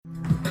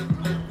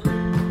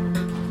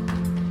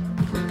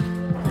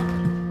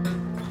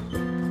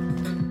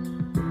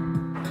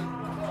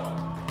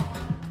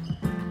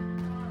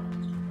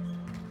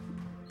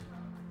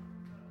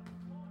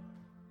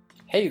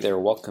Hey there,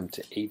 welcome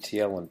to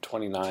ATL and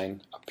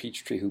 29, a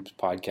Peachtree Hoops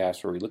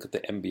podcast where we look at the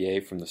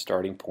NBA from the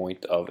starting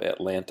point of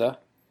Atlanta.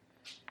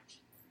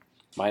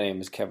 My name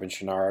is Kevin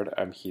Chenard.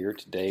 I'm here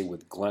today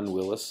with Glenn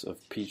Willis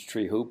of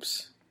Peachtree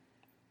Hoops.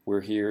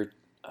 We're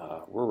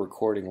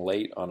recording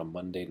late on a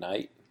Monday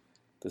night.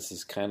 This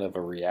is kind of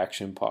a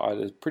reaction pod.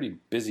 It's a pretty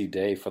busy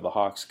day for the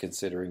Hawks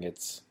considering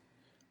it's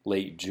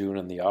late June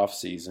in the off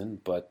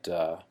season, but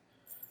I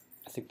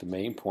think the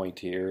main point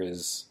here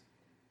is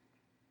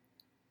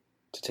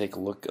to take a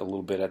look a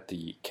little bit at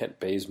the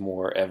Kent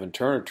Bazemore-Evan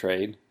Turner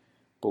trade,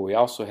 but we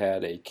also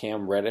had a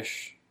Cam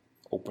Reddish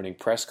opening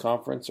press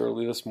conference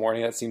early this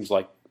morning. That seems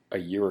like a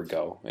year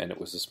ago, and it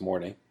was this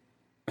morning.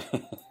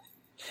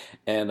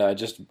 And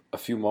just a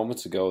few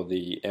moments ago,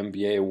 the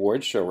NBA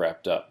awards show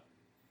wrapped up.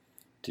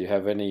 Do you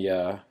have any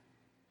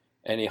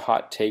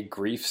hot take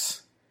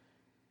grievances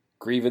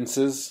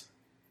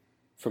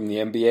from the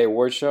NBA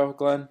awards show,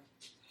 Glenn?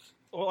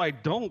 Well, I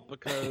don't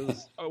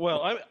because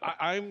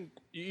I'm.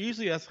 You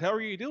usually ask, "How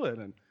are you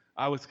doing?" And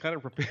I was kind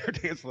of prepared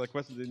to answer that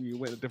question, and you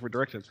went in a different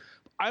direction.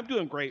 I'm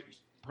doing great,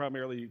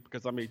 primarily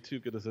because I made two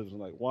good decisions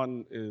tonight.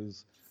 One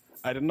is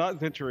I did not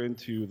venture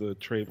into the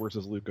Trey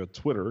versus Luka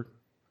Twitter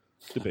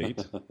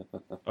debate.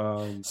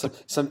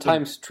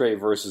 Sometimes Trey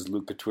versus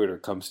Luka Twitter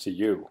comes to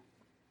you.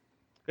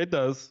 It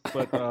does,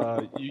 but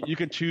you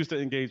can choose to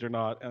engage or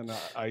not, and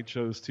I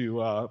chose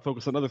to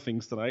focus on other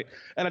things tonight.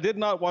 And I did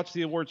not watch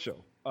the award show.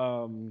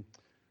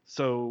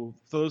 So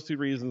for those two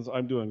reasons,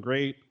 I'm doing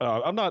great.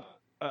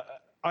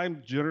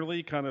 I'm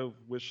generally kind of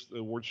wish the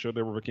award show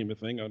never became a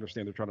thing. I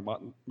understand they're trying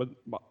to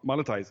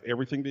monetize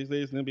everything these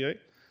days in the NBA.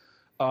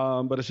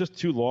 But it's just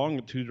too long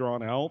and too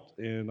drawn out,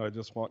 and I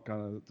just want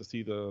kind of to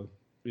see the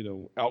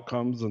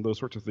outcomes and those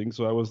sorts of things.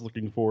 So I was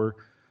looking for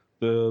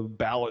the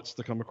ballots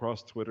to come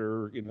across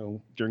Twitter,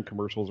 during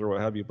commercials or what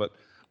have you. But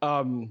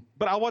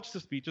I'll watch the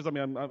speeches. I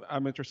mean,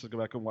 I'm interested to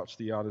go back and watch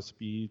the Giannis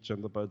speech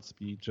and the Bud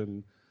speech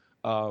and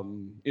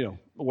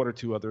one or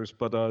two others.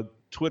 But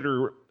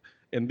Twitter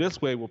in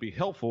this way will be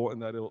helpful in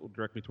that it'll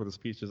direct me toward the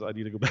speeches I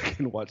need to go back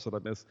and watch that I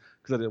missed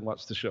because I didn't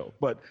watch the show.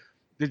 But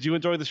did you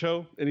enjoy the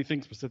show?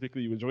 Anything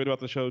specifically you enjoyed about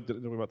the show?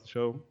 Didn't enjoy about the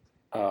show?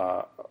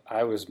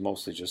 I was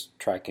mostly just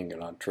tracking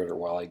it on Twitter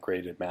while I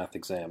graded math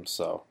exams,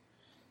 so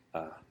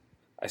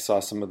I saw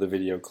some of the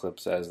video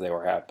clips as they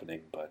were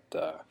happening,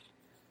 but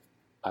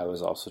I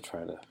was also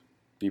trying to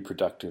be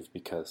productive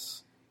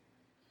because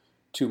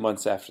 2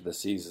 months after the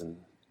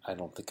season, I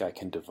don't think I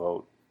can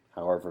devote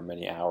however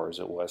many hours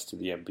it was to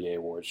the NBA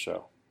awards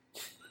show.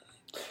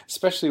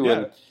 Especially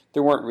when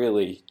there weren't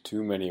really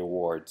too many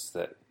awards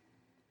that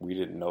we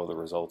didn't know the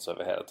results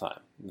of ahead of time.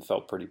 It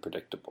felt pretty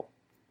predictable.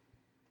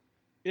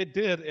 It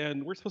did,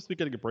 and we're supposed to be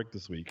getting a break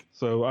this week.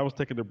 So I was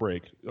taking a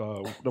break,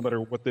 no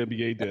matter what the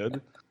NBA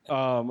did.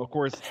 Of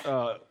course,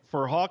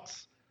 for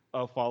Hawks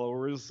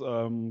followers,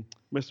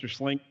 Mr.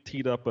 Slink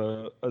teed up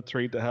a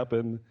trade to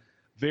happen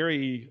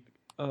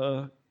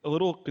a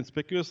little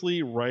conspicuously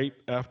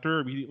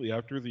immediately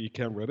after the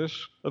Cam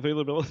Reddish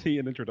availability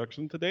and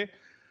introduction today.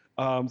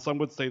 Some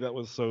would say that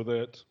was so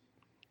that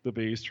the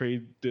Bays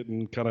trade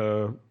didn't kind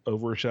of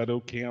overshadow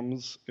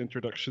Cam's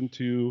introduction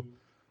to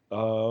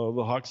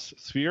the Hawks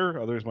sphere.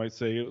 Others might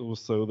say it was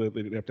so that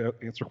they didn't have to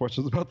answer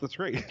questions about the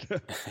trade.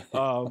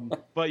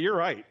 But you're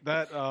right.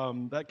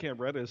 That Cam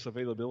Reddish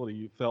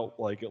availability felt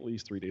like at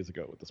least 3 days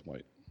ago at this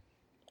point.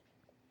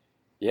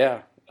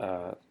 Yeah,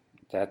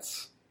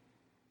 that's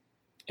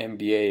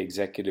NBA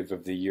Executive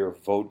of the Year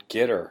vote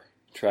getter,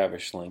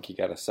 Travis Schlenk. He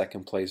got a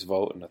second place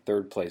vote and a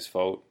third place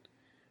vote.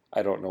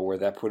 I don't know where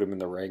that put him in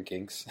the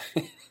rankings.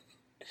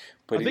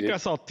 But I think I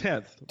saw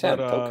 10th. 10th,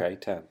 okay,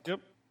 10th. Yep.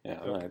 Yeah,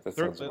 all right, that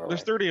sounds about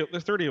there's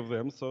right. 30 of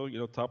them, so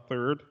top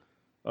third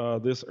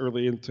this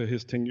early into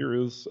his tenure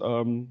is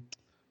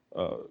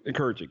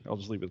encouraging. I'll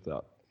just leave it at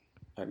that.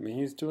 I mean,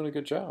 he's doing a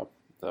good job,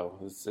 though.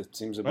 It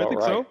seems about right. I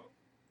think so.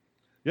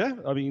 Yeah,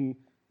 I mean,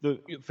 the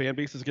fan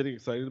base is getting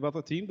excited about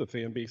the team. The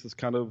fan base is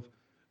kind of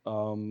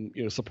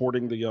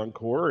supporting the young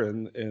core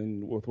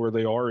and with where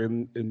they are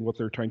in what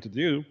they're trying to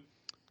do.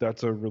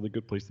 That's a really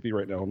good place to be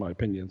right now, in my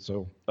opinion.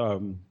 So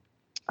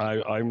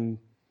I'm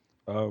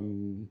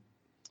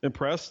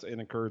impressed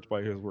and encouraged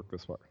by his work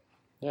this far.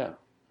 Yeah.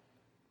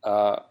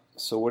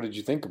 So what did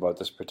you think about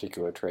this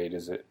particular trade?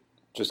 Is it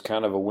just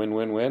kind of a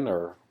win-win-win,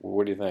 or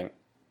what do you think?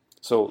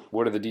 So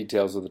what are the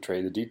details of the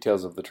trade? The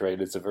details of the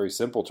trade, it's a very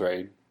simple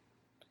trade.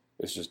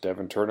 It's just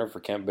Evan Turner for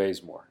Kent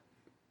Bazemore.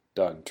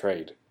 Done.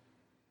 Trade.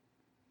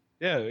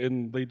 Yeah,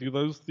 and they do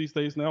those these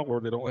days now, where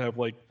they don't have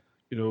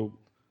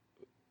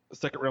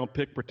second round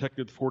pick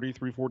protected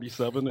 43,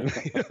 47,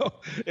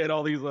 and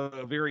all these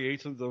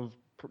variations of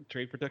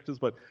trade protections.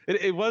 But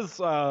it was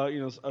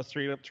a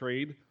straight up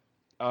trade.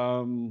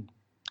 For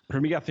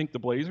me, I think the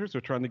Blazers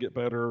are trying to get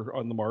better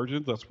on the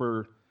margins. That's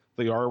where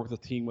they are with a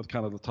team with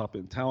kind of the top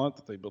end talent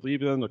that they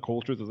believe in, the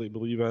culture that they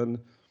believe in.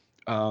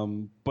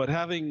 But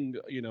having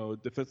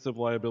defensive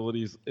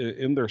liabilities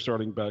in their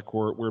starting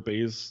backcourt, where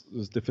Bays'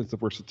 defensive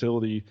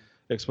versatility,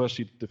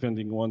 especially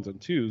defending ones and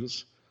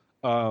twos,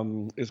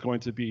 is going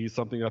to be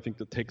something I think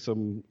that takes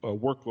some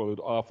workload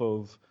off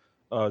of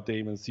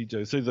Dame and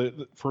CJ. So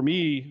for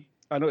me,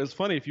 I know it's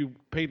funny if you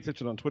paid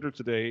attention on Twitter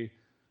today,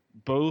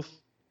 both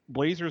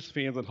Blazers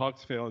fans and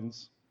Hawks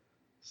fans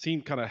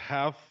seemed kind of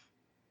half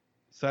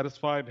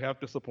satisfied, half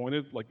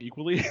disappointed, like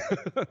equally.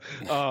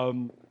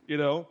 You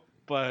know,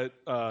 but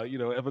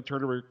Evan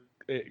Turner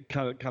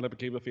kind of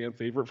became a fan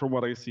favorite from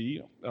what I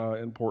see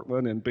in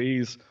Portland, and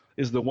Bays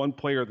is the one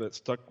player that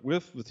stuck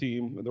with the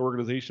team and the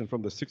organization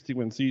from the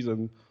 60-win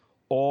season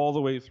all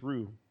the way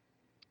through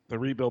the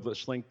rebuild that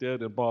Schlenk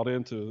did and bought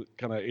into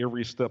kind of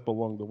every step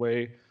along the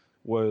way,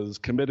 was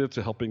committed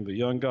to helping the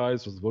young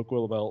guys, was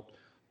vocal about,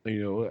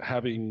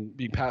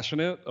 being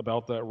passionate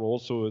about that role.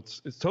 So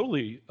it's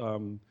totally,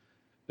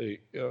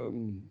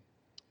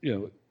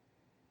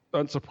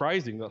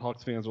 unsurprising that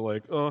Hawks fans are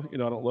like, oh, I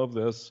don't love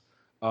this.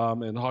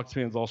 And Hawks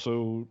fans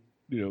also,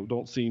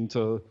 don't seem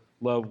to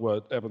love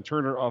what Evan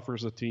Turner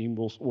offers the team.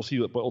 We'll see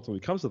what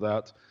ultimately comes of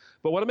that.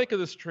 But what I make of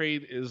this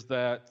trade is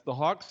that the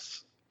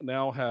Hawks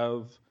now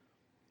have,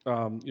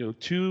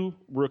 two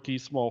rookie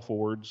small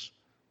forwards.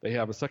 They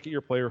have a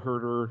second-year player,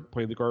 Herter,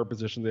 playing the guard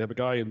position. They have a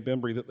guy in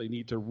Bembry that they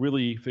need to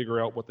really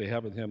figure out what they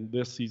have in him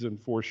this season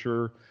for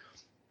sure.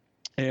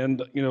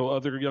 And,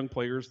 other young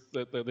players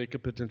that they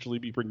could potentially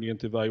be bringing in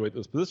to evaluate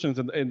those positions.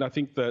 And I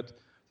think that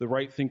the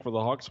right thing for the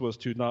Hawks was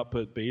to not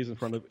put Bays in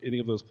front of any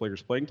of those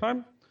players' playing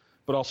time,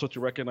 but also to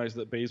recognize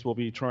that Bays will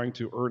be trying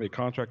to earn a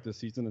contract this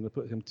season and to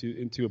put him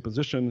into a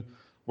position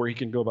where he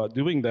can go about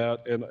doing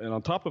that. And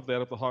on top of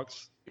that, if the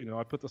Hawks,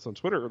 I put this on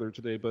Twitter earlier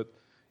today, but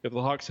if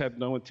the Hawks had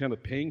no intent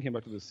of paying him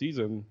after the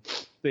season,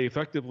 they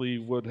effectively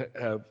would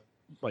have,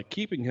 by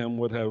keeping him,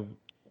 would have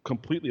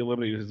completely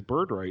eliminated his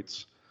bird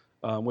rights,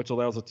 which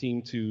allows a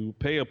team to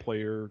pay a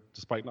player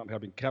despite not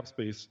having cap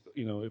space,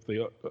 if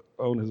they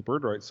own his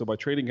bird rights. So by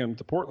trading him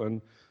to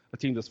Portland, a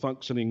team that's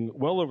functioning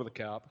well over the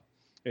cap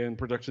and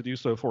projects to do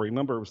so for a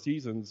number of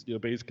seasons,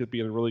 Bays could be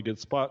in a really good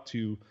spot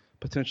to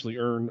potentially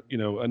earn,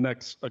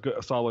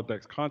 a solid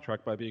next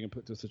contract by being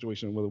put into a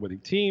situation with a winning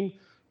team.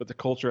 But the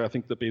culture, I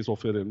think that Bays will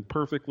fit in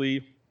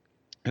perfectly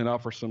and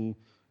offer some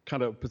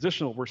kind of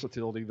positional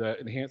versatility that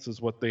enhances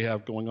what they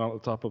have going on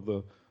at the top of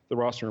the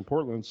roster in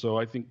Portland. So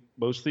I think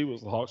mostly it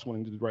was the Hawks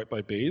wanting to do right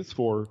by Bays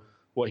for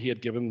what he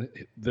had given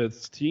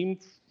this team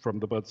from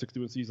the Bud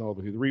 61 season all the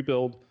way through the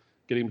rebuild,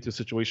 getting him to a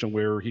situation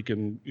where he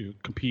can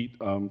compete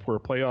for a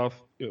playoff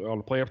on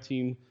a playoff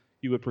team,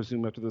 you would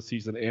presume, after the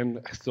season,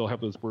 and still have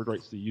those bird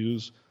rights to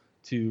use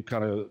to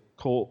kind of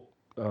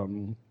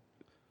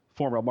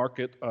form a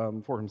market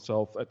for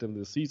himself at the end of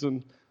the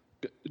season.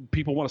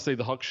 People want to say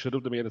the Hawks should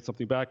have demanded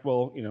something back.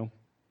 Well,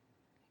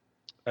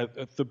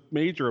 if the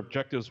major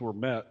objectives were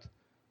met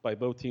by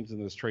both teams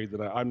in this trade,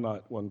 then I'm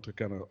not one to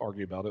kind of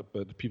argue about it.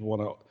 But people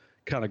want to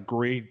kind of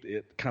grade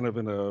it kind of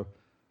in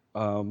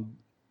a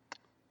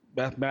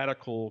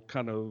mathematical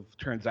kind of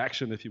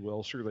transaction, if you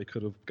will. Sure, they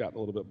could have gotten a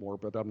little bit more,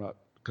 but I'm not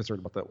concerned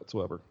about that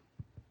whatsoever.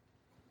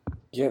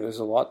 Yeah, there's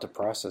a lot to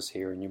process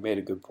here, and you made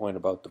a good point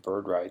about the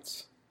bird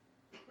rights.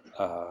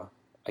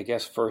 I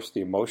guess first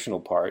the emotional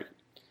part.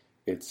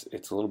 It's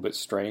a little bit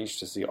strange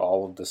to see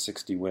all of the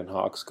 60-win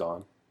Hawks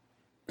gone,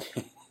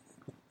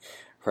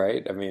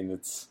 right? I mean,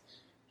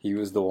 he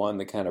was the one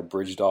that kind of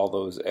bridged all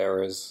those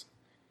eras.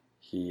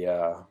 He,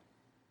 the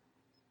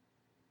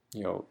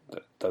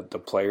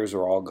players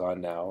are all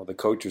gone now. The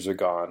coaches are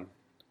gone.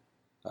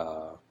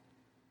 The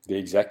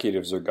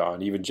executives are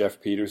gone. Even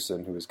Jeff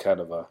Peterson, who was kind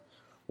of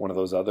one of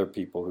those other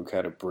people who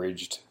kind of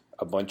bridged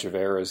a bunch of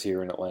eras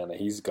here in Atlanta,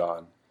 he's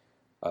gone.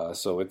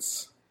 So it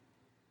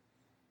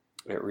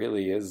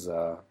really is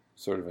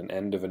sort of an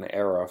end of an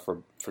era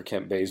for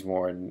Kent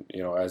Bazemore. And,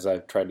 as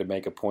I've tried to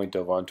make a point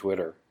of on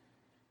Twitter,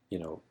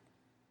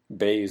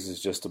 Bays is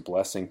just a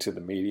blessing to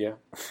the media.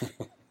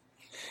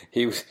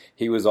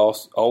 He was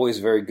always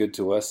very good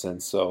to us,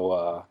 and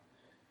so,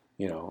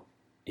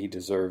 he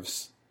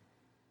deserves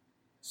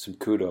some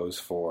kudos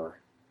for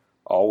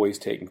always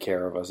taking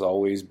care of us,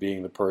 always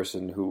being the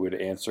person who would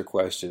answer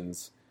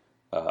questions,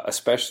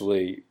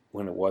 especially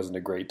when it wasn't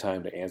a great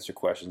time to answer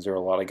questions. There are a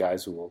lot of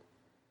guys who will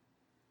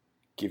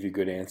give you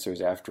good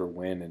answers after a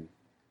win and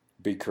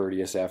be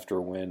courteous after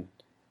a win.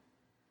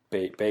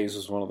 Bays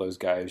was one of those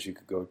guys you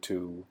could go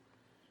to,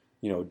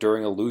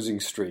 during a losing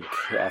streak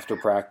after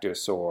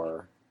practice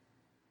or,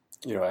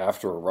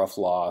 after a rough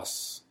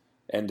loss,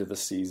 end of the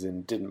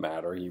season. Didn't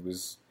matter. He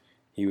was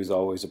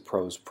always a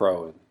pro's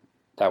pro, and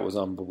that was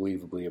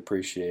unbelievably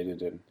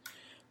appreciated. And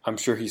I'm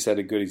sure he set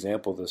a good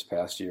example this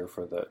past year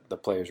for the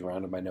players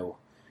around him. I know,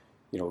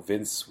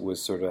 Vince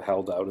was sort of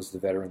held out as the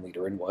veteran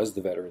leader and was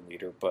the veteran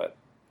leader, but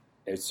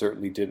it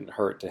certainly didn't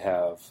hurt to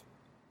have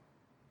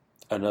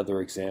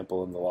another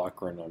example in the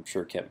locker room. I'm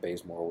sure Kent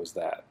Bazemore was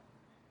that.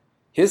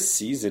 His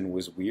season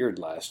was weird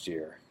last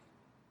year.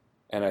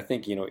 And I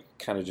think,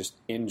 kind of just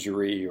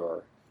injury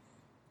or,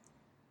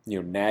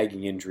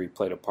 nagging injury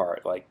played a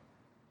part. Like,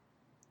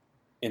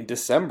 in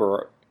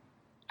December,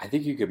 I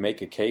think you could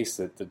make a case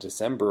that the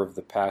December of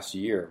the past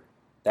year,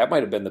 that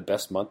might have been the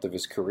best month of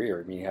his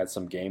career. I mean, he had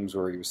some games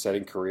where he was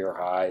setting career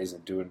highs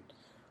and doing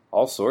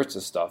all sorts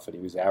of stuff, and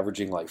he was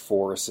averaging like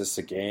 4 assists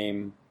a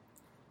game.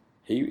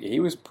 he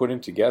was putting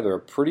together a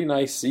pretty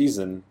nice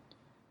season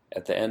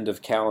at the end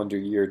of calendar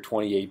year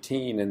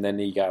 2018, and then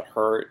he got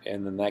hurt,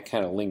 and then that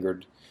kind of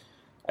lingered,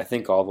 I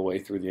think, all the way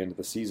through the end of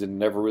the season.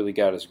 Never really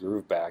got his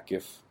groove back.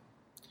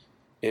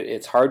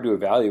 It's hard to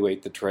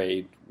evaluate the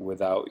trade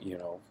without you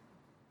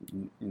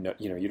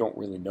don't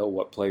really know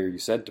what player you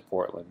sent to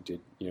Portland.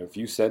 If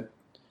you sent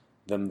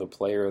them the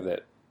player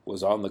that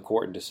was on the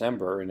court in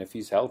December, and if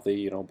he's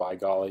healthy, by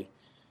golly,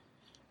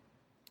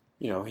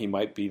 he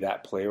might be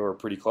that player or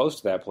pretty close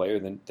to that player.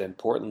 Then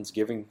Portland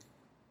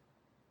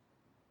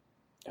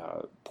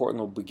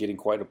will be getting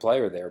quite a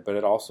player there. But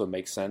it also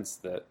makes sense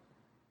that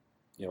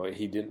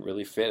he didn't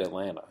really fit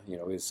Atlanta.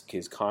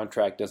 His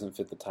contract doesn't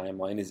fit the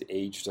timeline. His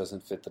age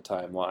doesn't fit the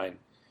timeline.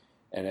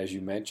 And as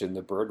you mentioned,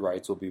 the bird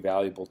rights will be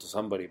valuable to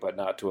somebody, but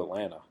not to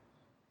Atlanta.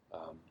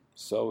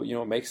 So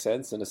it makes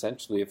sense, and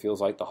essentially it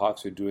feels like the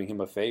Hawks are doing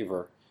him a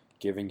favor,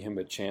 giving him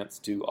a chance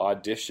to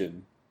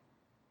audition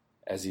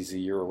as he's a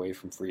year away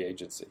from free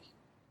agency.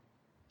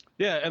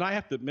 Yeah, and I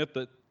have to admit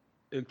that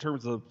in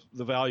terms of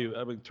the value of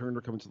Evan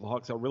Turner coming to the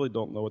Hawks, I really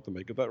don't know what to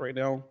make of that right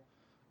now.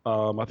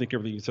 I think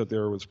everything you said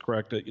there was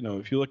correct.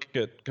 If you look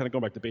at kind of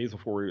going back to Bays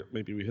before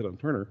maybe we hit on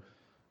Turner,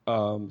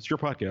 it's your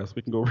podcast.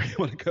 We can go where you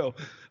want to go.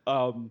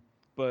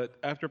 But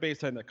after Bays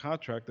signed that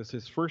contract, that's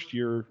his first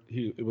year.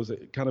 It was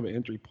kind of an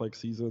injury-plagued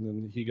season,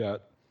 and he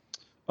got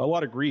a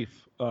lot of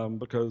grief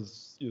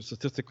because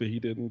statistically he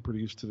didn't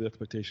produce to the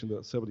expectation of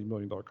that $70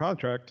 million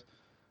contract.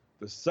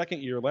 The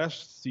second year,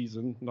 last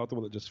season, not the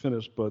one that just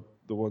finished, but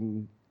the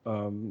one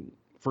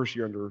first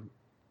year under.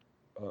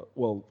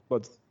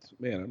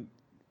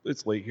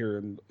 It's late here,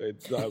 and I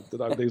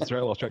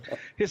lost track.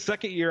 His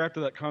second year after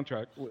that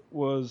contract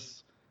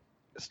was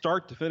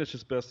start to finish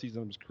his best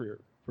season of his career,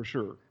 for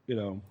sure.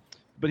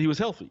 But he was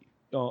healthy,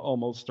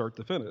 almost start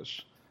to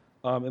finish.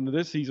 And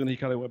this season, he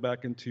kind of went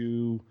back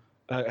into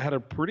had a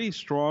pretty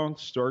strong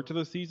start to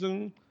the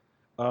season.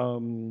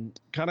 Kind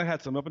of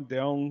had some up and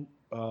down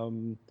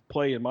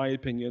play, in my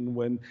opinion,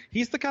 when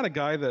he's the kind of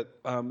guy that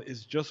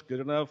is just good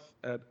enough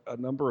at a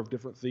number of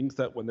different things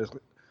that when this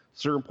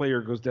certain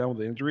player goes down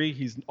with injury,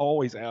 he's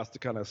always asked to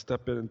kind of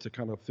step in and to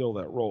kind of fill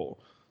that role.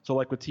 So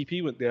like when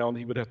TP went down,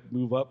 he would have to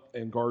move up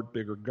and guard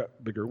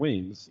bigger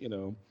wings.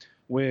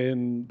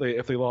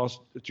 If they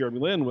lost Jeremy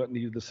Lin, what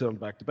needed to sit on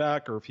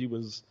back-to-back, or if he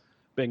was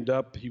banged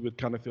up, he would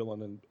kind of fill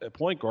in at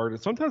point guard.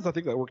 And sometimes I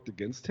think that worked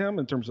against him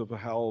in terms of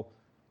how,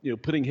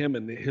 putting him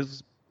in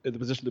the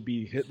position to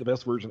be the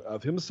best version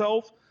of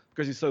himself,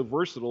 because he's so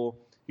versatile.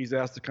 He's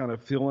asked to kind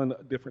of fill in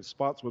different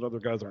spots when other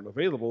guys aren't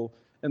available,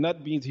 and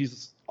that means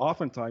he's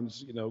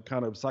oftentimes,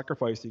 kind of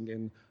sacrificing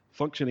and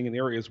functioning in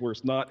areas where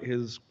it's not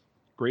his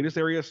greatest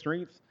area of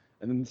strength.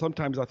 And then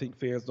sometimes I think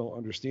fans don't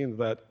understand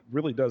that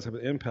really does have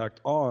an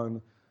impact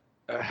on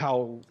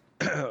how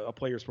a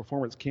player's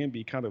performance can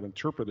be kind of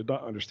interpreted,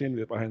 not understanding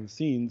it behind the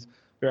scenes.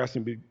 They're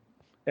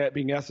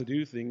being asked to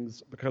do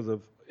things because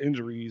of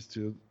injuries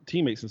to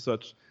teammates and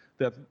such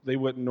that they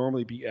wouldn't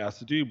normally be asked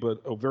to do,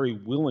 but a very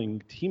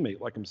willing teammate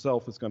like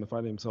himself is going to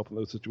find himself in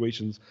those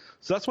situations.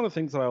 So that's one of the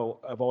things that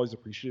I've always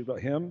appreciated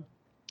about him.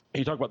 And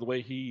you talk about the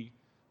way he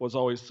was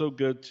always so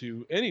good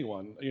to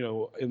anyone,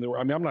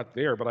 I'm not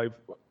there, but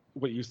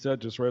what you said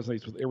just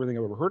resonates with everything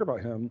I've ever heard about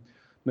him.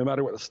 No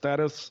matter what the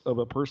status of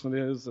a person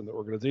is in the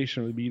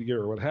organization or the media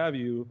or what have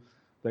you,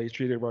 that he's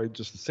treated everybody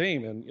just the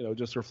same, and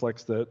just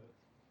reflects that,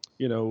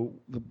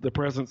 the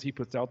presence he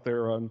puts out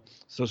there on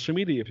social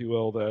media, if you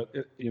will,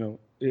 that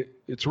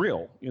it's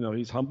real.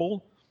 He's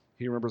humble.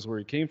 He remembers where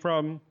he came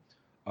from.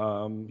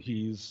 And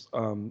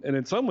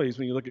in some ways,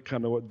 when you look at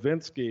kind of what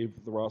Vince gave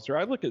the roster,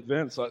 I look at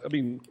Vince. I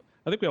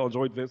think we all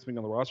enjoyed Vince being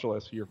on the roster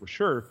last year for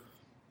sure.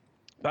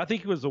 But I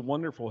think he was a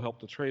wonderful help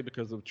to Trey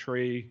because of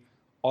Trey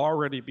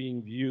already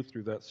being viewed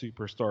through that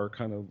superstar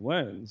kind of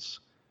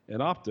lens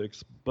and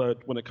optics.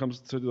 But when it comes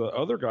to the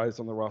other guys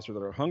on the roster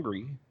that are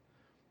hungry,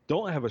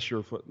 don't have a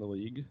sure foot in the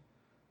league,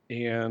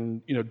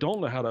 and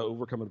don't know how to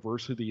overcome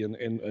adversity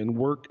and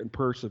work and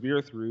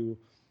persevere through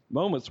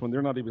moments when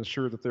they're not even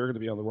sure that they're going to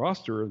be on the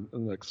roster in the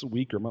next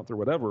week or month or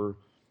whatever,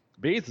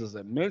 Bays is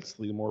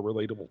immensely more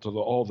relatable to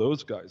all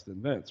those guys than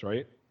Vince,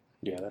 right?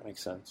 Yeah, that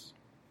makes sense.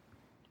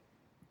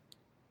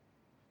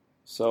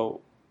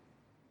 So,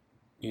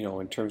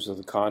 in terms of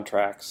the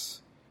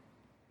contracts,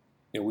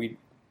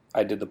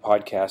 I did the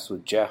podcast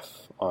with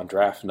Jeff on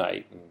draft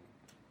night,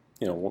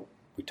 and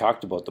we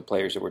talked about the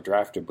players that were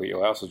drafted, but I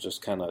also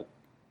just kind of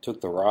took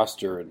the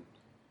roster and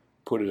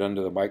put it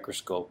under the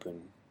microscope,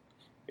 and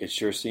it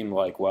sure seemed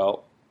like,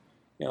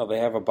 they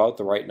have about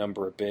the right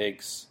number of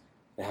bigs,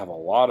 they have a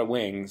lot of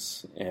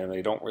wings, and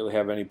they don't really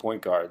have any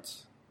point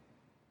guards.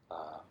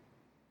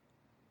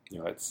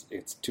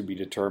 It's to be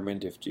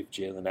determined if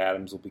Jalen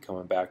Adams will be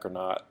coming back or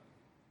not.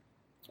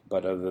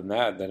 But other than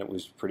that, then it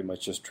was pretty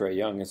much just Trae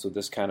Young. And so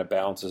this kind of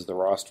balances the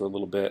roster a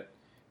little bit.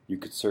 You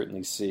could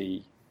certainly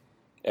see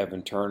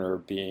Evan Turner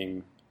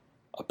being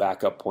a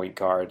backup point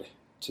guard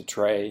to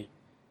Trae,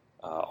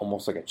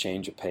 almost like a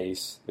change of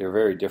pace. They're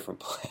very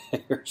different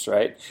players,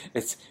 right?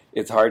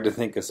 It's hard to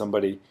think of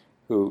somebody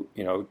who,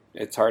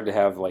 it's hard to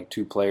have like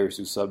two players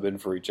who sub in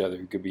for each other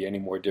who could be any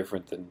more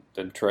different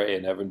than Trey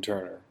and Evan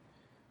Turner.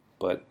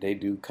 But they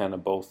do kind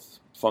of both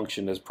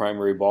function as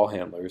primary ball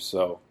handlers.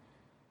 So,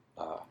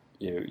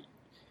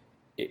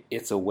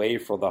 it's a way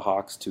for the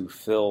Hawks to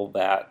fill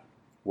that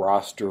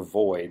roster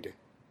void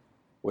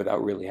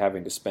without really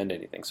having to spend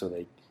anything.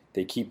 So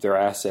they keep their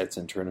assets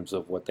in terms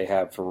of what they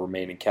have for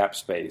remaining cap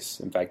space.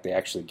 In fact, they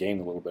actually gain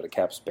a little bit of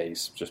cap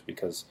space just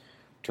because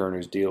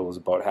Turner's deal is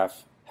about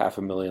half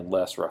 $500,000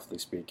 less, roughly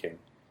speaking.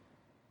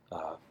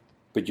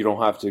 But you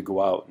don't have to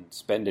go out and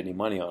spend any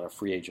money on a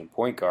free agent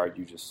point guard.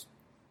 You just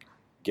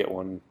get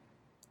one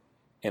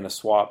in a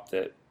swap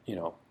that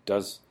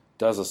does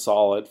a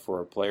solid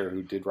for a player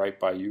who did right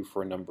by you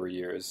for a number of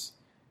years,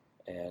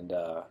 and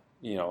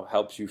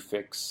helps you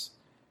fix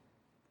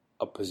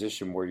a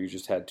position where you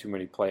just had too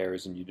many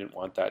players and you didn't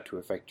want that to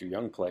affect your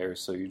young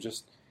players. So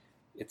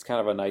it's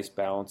kind of a nice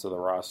balance of the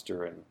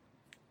roster, and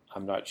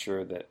I'm not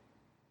sure that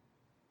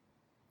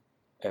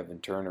Evan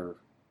Turner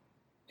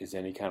is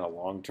any kind of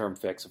long-term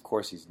fix. Of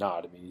course he's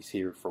not. I mean, he's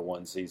here for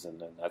one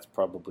season, and that's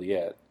probably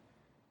it.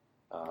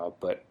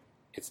 But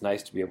it's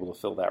nice to be able to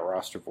fill that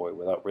roster void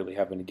without really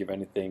having to give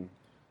anything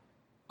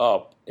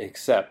up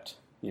except,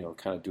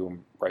 kind of do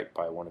them right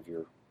by one of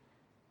your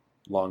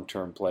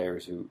long-term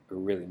players who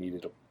really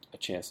needed a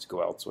chance to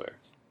go elsewhere.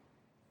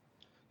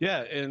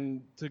 Yeah,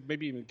 and to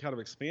maybe even kind of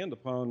expand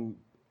upon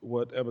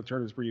what Evan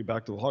Turner's bringing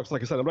back to the Hawks,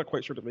 like I said, I'm not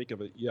quite sure to make of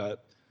it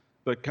yet,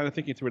 but kind of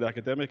thinking through it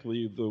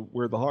academically,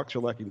 where the Hawks are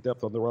lacking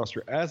depth on the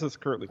roster as it's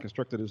currently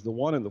constructed is the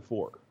 1 and the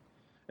 4.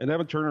 And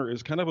Evan Turner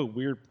is kind of a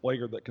weird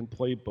player that can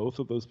play both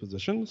of those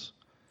positions.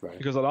 Right.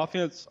 Because on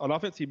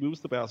offense, he moves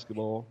the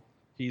basketball.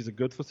 He's a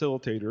good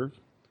facilitator.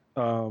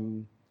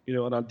 And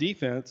on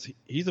defense,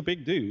 he's a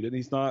big dude, and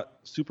he's not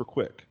super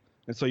quick.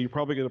 And so you're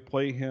probably going to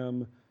play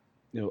him,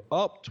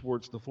 up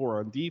towards the 4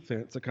 on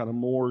defense and kind of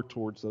more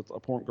towards a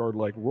point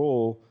guard-like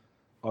role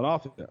on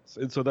offense.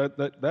 And so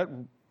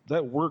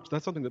that works.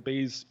 That's something that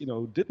Bays,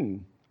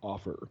 didn't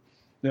offer.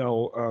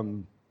 Now,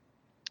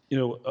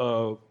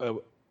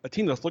 a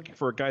team that's looking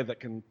for a guy that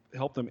can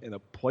help them in a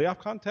playoff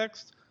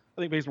context,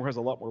 I think Bazemore has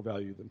a lot more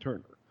value than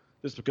Turner,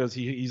 just because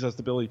he has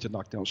the ability to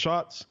knock down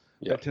shots.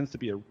 Yep. That tends to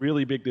be a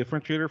really big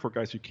differentiator for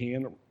guys who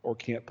can or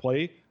can't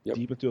play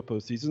deep into a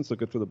postseason, so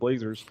good for the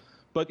Blazers.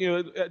 But,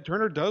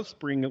 Turner does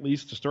bring, at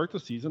least to start the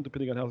season,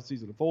 depending on how the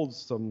season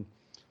unfolds,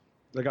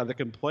 a guy that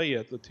can play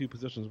at the two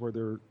positions where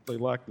they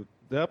lack the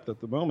depth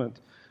at the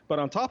moment. But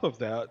on top of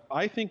that,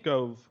 I think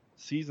of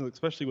seasons,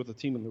 especially with a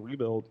team in the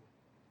rebuild,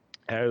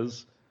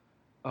 as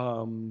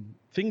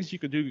things you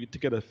could do to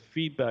get a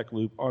feedback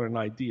loop on an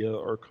idea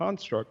or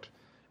construct.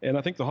 And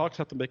I think the Hawks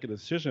have to make a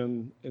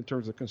decision in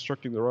terms of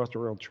constructing the roster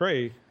around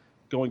Trey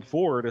going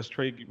forward as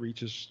Trey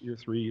reaches year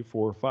 3,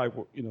 4, 5,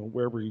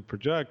 wherever you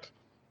project.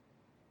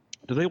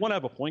 Do they want to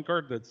have a point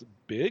guard that's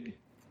big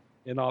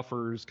and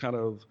offers kind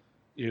of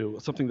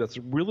something that's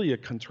really a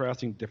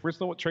contrasting difference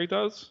than what Trey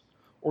does?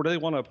 Or do they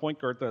want a point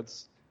guard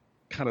that's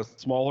kind of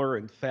smaller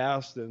and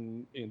fast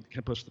and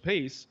can push the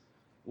pace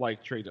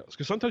like Trey does?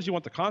 Because sometimes you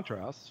want the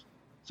contrast.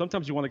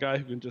 Sometimes you want a guy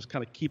who can just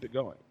kind of keep it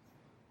going.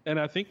 And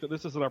I think that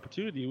this is an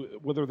opportunity,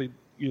 whether they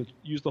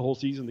use the whole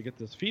season to get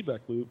this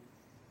feedback loop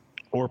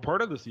or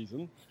part of the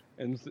season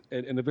and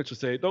eventually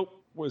say, nope,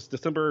 it's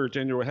December or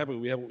January,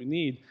 we have what we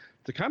need,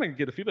 to kind of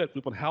get a feedback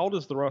loop on how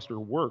does the roster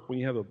work when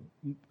you have a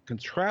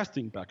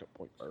contrasting backup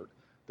point guard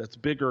that's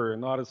bigger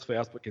and not as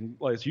fast, but can,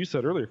 as you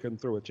said earlier, can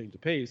throw a change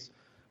of pace,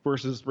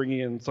 versus bringing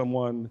in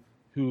someone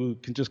who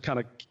can just kind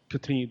of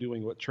continue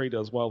doing what Trey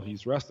does while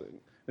he's resting.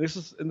 And this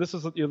is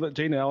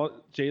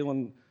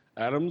Jalen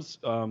Adams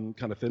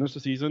kind of finished the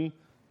season.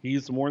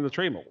 He's more in the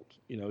Trey mold.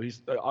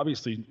 He's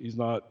obviously he's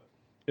not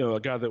a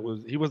guy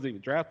he wasn't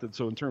even drafted.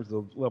 So in terms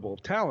of level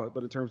of talent,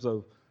 but in terms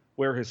of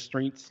where his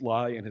strengths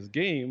lie in his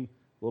game,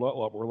 a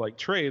lot more like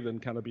Trey than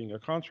kind of being a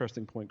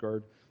contrasting point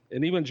guard.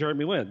 And even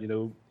Jeremy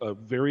Lin, a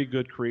very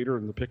good creator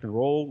in the pick and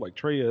roll like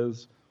Trey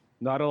is,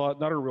 not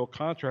a real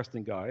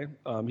contrasting guy.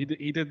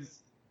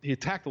 He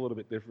attacked a little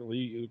bit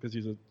differently because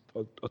he's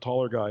a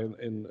taller guy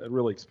and a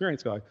really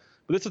experienced guy.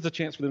 But this is a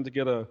chance for them to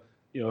get a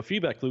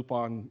feedback loop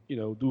on,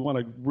 do we want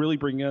to really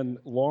bring in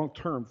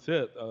long-term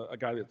fit, a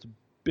guy that's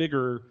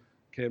bigger,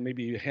 can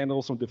maybe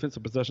handle some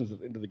defensive possessions at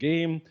the end of the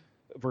game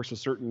versus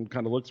certain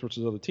kind of looks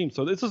versus other teams.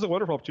 So this is a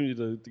wonderful opportunity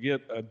to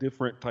get a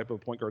different type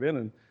of point guard in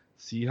and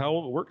see how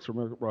it works from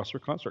a roster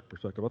construct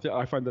perspective.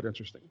 I find that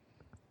interesting.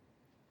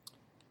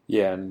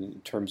 Yeah, and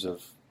in terms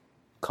of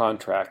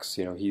contracts,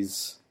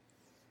 he's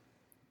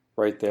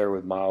right there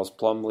with Miles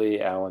Plumlee,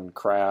 Alan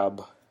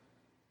Crabb.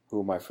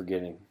 Who am I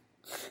forgetting?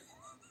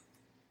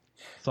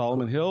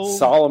 Solomon Hill.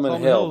 Solomon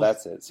Hill,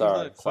 that's it.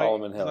 Sorry,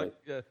 Solomon Hill.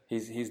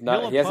 He's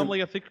not. Hill and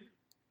Plumlee, I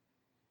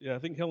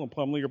think Hill and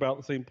Plumlee are about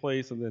the same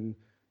place, and then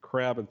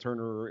Crabb and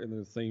Turner are in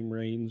the same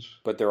range.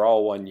 But they're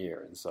all 1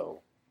 year, and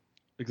so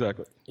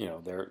exactly.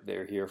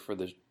 They're here for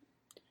the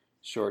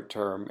short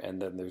term,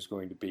 and then there's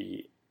going to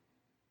be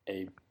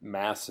a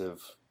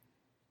massive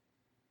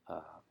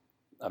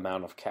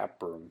amount of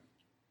cap room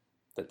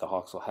that the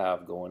Hawks will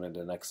have going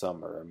into next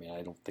summer. I mean,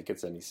 I don't think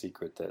it's any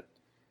secret that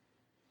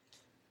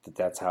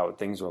that's how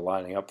things are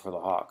lining up for the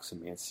Hawks. I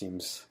mean, it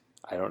seems,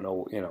 I don't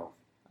know,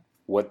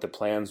 what the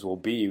plans will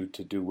be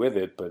to do with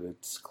it, but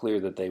it's clear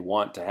that they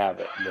want to have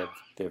it.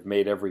 They've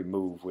made every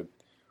move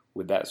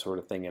with that sort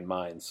of thing in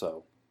mind.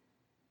 So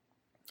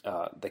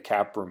the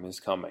cap room is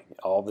coming.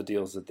 All the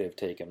deals that they've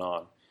taken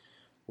on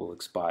will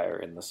expire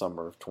in the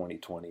summer of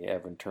 2020,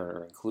 Evan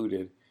Turner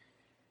included.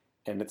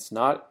 And it's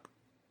not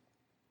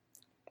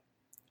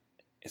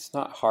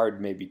hard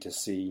maybe to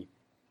see.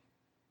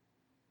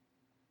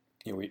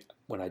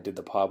 When I did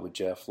the pod with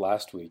Jeff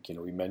last week,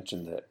 we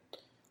mentioned that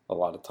a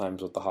lot of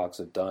times what the Hawks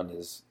have done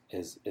is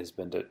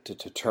been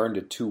to turn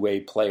to two-way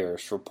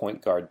players for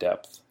point guard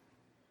depth.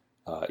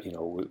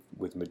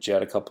 With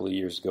Majette a couple of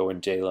years ago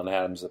and Jalen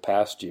Adams the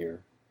past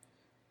year.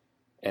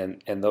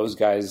 And those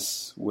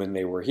guys, when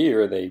they were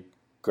here, they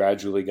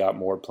gradually got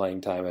more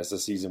playing time as the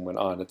season went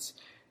on.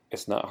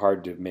 It's not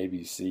hard to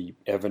maybe see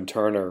Evan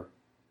Turner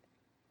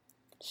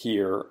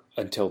here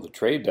until the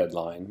trade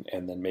deadline,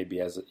 and then maybe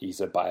as he's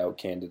a buyout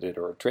candidate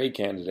or a trade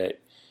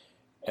candidate,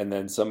 and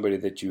then somebody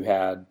that you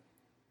had,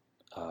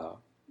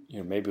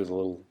 maybe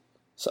with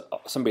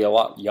somebody a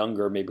lot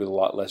younger, maybe with a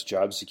lot less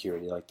job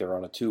security, like they're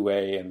on a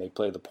two-way and they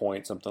play the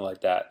point, something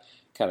like that,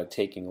 kind of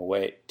taking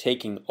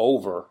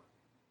over,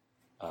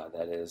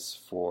 that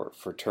is, for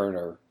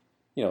Turner,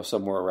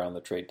 somewhere around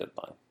the trade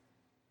deadline.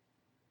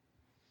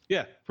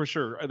 Yeah, for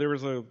sure. There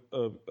was a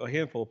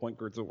handful of point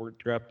guards that were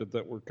drafted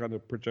that were kind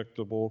of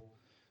projectable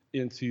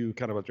into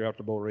kind of a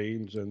draftable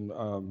range,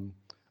 and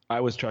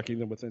I was tracking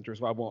them with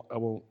interest. I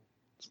won't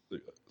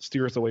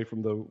steer us away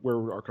from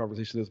where our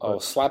conversation is.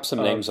 But, slap some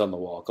names on the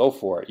wall. Go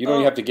for it. You don't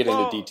even have to get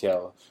into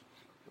detail.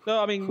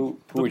 No, I mean, who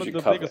would you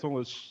cover?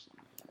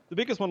 The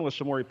biggest one was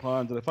Shamorie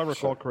Ponds, and if I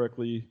recall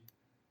correctly,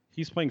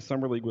 he's playing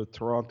summer league with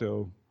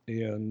Toronto,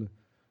 and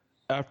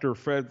after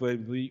Fred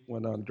VanVleet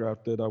went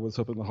undrafted, I was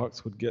hoping the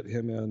Hawks would get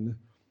him in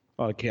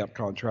on a camp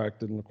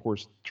contract, and of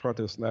course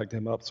Toronto snagged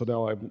him up. So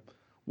now I'm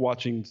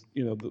watching,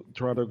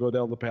 Toronto go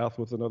down the path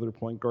with another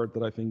point guard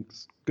that I think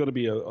is going to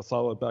be a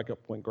solid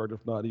backup point guard,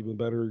 if not even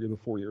better,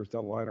 4 years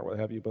down the line or what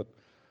have you. But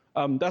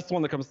that's the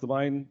one that comes to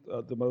mind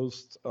the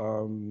most.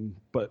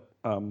 But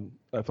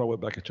if I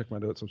went back and checked my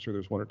notes, I'm sure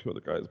there's one or two other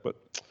guys. But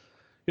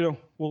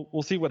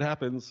we'll see what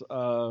happens.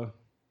 The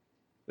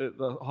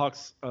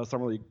Hawks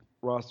summer league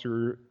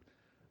roster,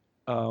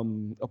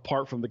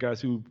 apart from the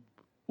guys who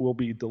will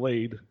be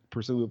delayed,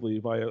 presumably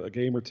via a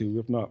game or two,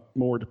 if not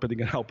more,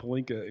 depending on how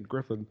Pelinka and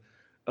Griffin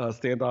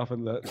stand off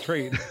in the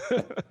trade,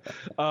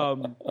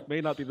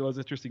 may not be the most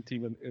interesting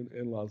team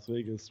in Las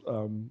Vegas.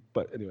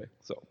 But anyway,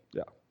 so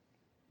yeah.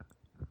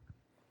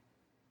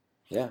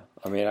 Yeah,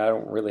 I mean, I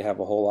don't really have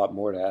a whole lot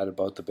more to add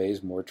about the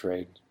Bazemore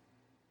trade.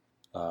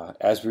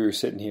 As we were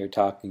sitting here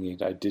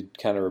talking, I did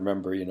kind of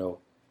remember,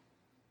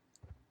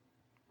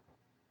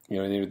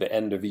 near the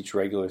end of each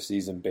regular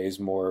season,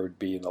 Bazemore would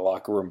be in the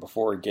locker room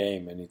before a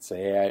game, and he'd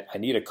say, "Hey, I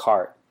need a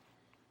cart."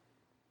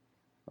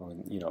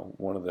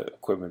 One of the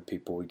equipment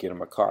people would get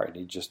him a cart, and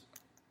he'd just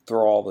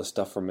throw all the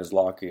stuff from his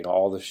locker,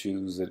 all the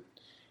shoes that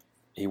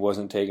he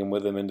wasn't taking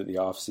with him into the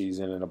off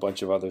season, and a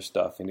bunch of other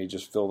stuff, and he'd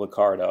just fill the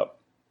cart up,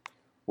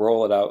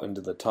 roll it out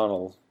into the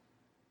tunnel,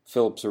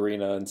 Phillips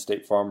Arena and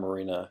State Farm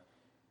Arena,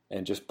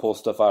 and just pull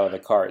stuff out of the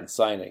cart and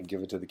sign it and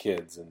give it to the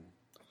kids, and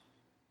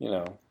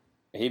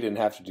he didn't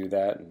have to do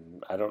that,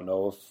 and I don't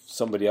know if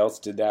somebody else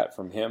did that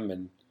from him,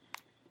 and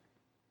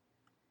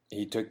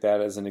he took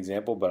that as an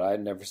example, but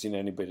I'd never seen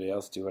anybody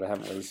else do it. I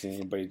haven't really seen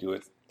anybody do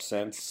it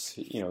since.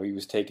 He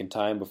was taking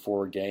time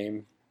before a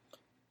game,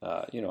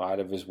 out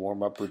of his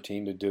warm-up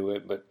routine to do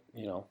it, but,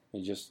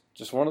 he just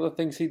one of the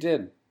things he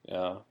did.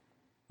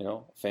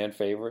 Fan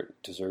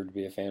favorite, deserved to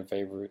be a fan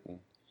favorite, and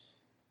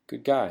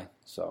good guy.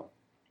 So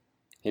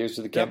here's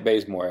to the Kent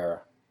Bazemore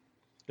era.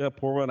 Yeah,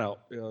 pour one out.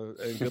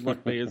 And good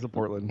luck, Mays in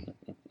Portland.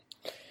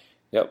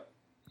 Yep.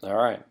 All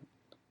right.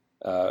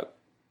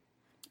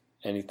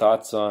 Any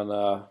thoughts on,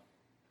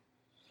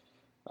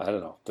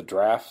 the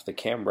draft, the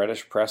Cam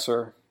Reddish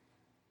presser?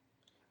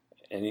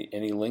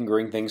 Any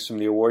lingering things from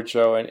the award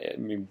show? I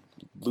mean,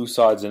 loose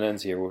odds and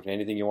ends here.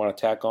 Anything you want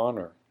to tack on,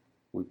 or are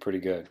we pretty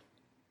good?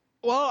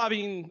 Well, I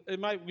mean,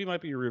 we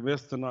might be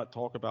remiss to not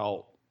talk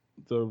about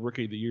the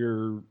Rookie of the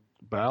Year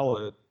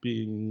ballot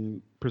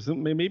being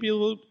maybe a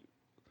little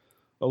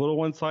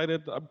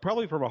one-sided,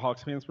 probably from a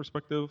Hawks fan's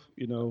perspective.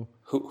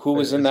 Who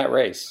was in that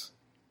race?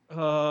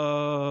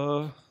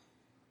 Luka.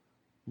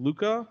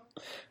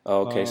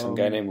 Oh, okay, some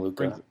guy named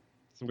Luka.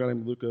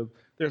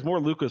 There's more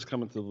Lukas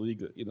coming to the league.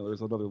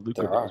 There's another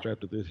Luka that was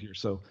drafted this year.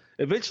 So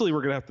eventually,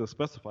 we're gonna have to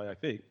specify, I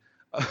think.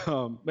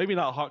 Maybe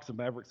not Hawks and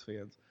Mavericks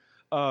fans.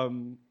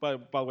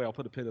 But by the way, I'll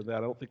put a pin in that.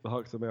 I don't think the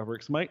Hawks and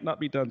Mavericks might not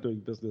be done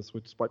doing business,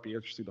 which might be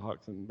interesting to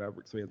Hawks and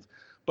Mavericks fans.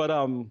 But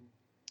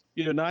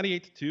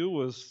 98-2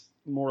 was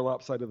more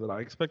lopsided than I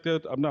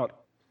expected. I'm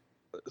not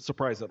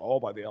surprised at all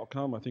by the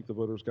outcome. I think the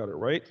voters got it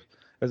right,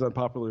 as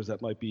unpopular as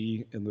that might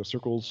be in the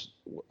circles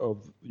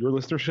of your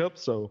listenership.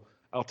 So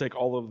I'll take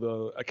all of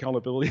the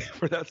accountability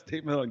for that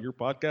statement on your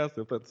podcast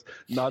if that's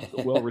not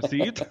well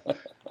received.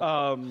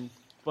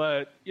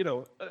 But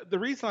the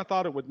reason I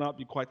thought it would not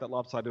be quite that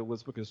lopsided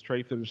was because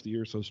Trae finished the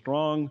year so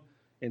strong,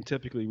 and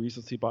typically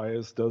recency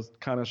bias does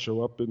kind of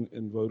show up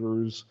in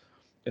voters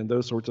and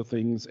those sorts of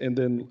things. And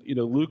then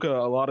Luka,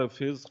 a lot of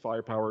his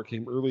firepower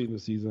came early in the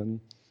season.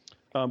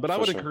 But I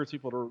would encourage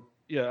people to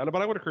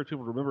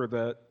remember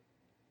that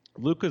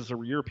Luka's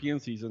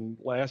European season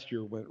last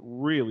year went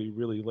really,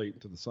 really late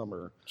into the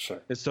summer. Sure.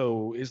 And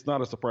so it's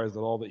not a surprise at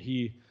all that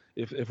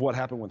if what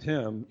happened with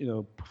him,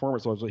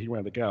 performance-wise, he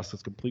ran the gas,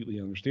 that's completely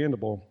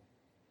understandable.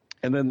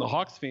 And then the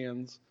Hawks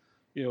fans,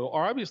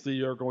 are obviously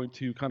going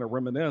to kind of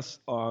reminisce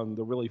on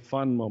the really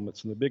fun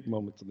moments and the big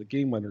moments and the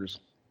game winners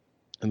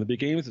and the big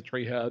games that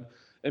Trae had,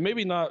 and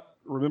maybe not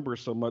remember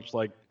so much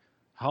like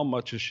how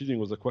much his shooting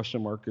was a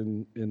question mark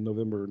in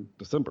November and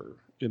December,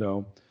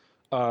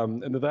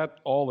 and that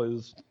all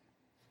is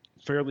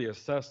fairly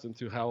assessed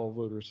into how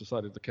voters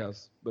decided to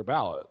cast their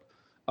ballot.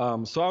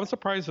 So I'm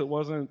surprised it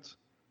wasn't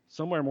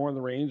somewhere more in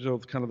the range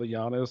of kind of the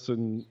Giannis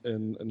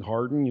and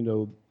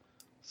Harden.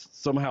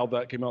 Somehow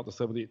that came out to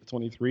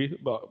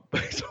 78-23, but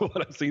based on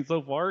what I've seen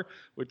so far,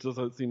 which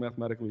doesn't seem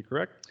mathematically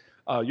correct.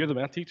 You're the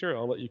math teacher.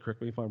 I'll let you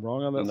correct me if I'm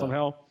wrong on that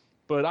somehow.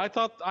 But I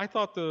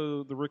thought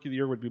the rookie of the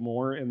year would be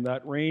more in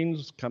that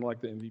range, kind of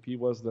like the MVP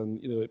was, than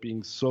it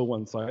being so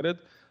one-sided.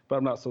 But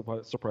I'm not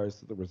so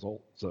surprised at the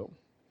result. So,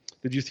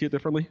 did you see it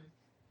differently?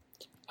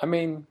 I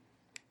mean,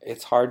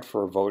 it's hard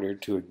for a voter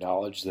to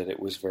acknowledge that it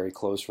was a very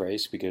close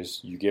race because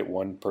you get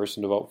one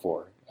person to vote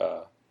for.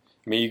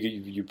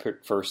 You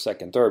pick first,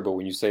 second, third, but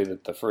when you say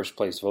that the first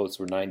place votes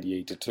were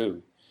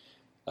 98-2,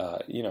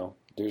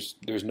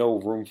 there's no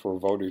room for a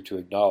voter to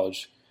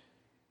acknowledge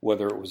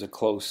whether it was a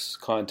close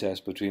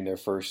contest between their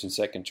first and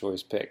second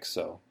choice picks.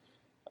 So,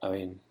 I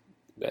mean,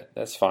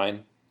 that's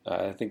fine.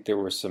 I think there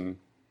were some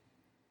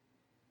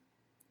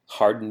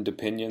hardened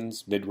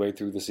opinions midway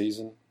through the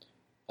season,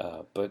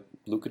 but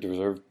Luka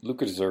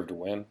deserved to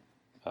win.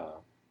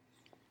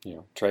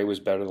 Trae was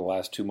better the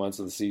last 2 months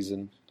of the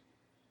season.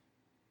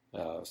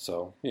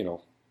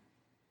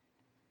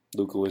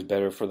 Luka was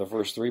better for the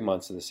first 3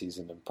 months of the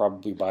season, and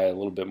probably by a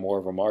little bit more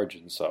of a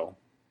margin. So,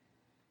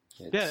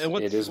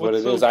 it is what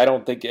it is. I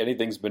don't think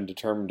anything's been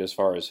determined as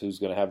far as who's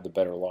going to have the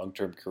better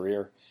long-term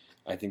career.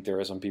 I think there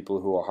are some people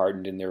who are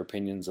hardened in their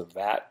opinions of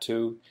that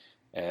too,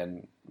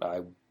 and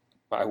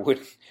I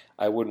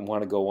wouldn't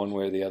want to go one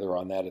way or the other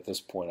on that at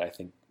this point. I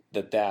think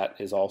that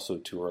is also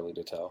too early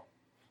to tell.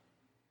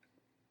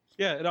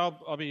 Yeah, and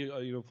I'll be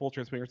full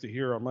transparency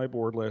here. On my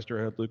board last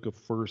year, I had Luka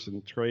first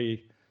and Trae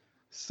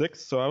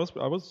sixth, so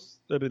I was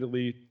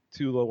admittedly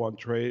too low on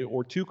Trae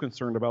or too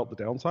concerned about the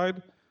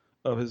downside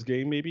of his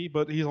game maybe,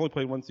 but he's only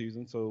played one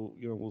season, so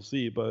we'll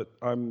see. But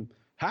I'm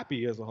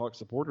happy as a Hawks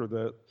supporter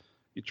that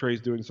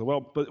Trae's doing so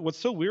well. But what's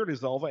so weird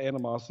is all the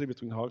animosity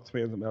between Hawks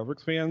fans and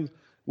Mavericks fans,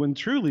 when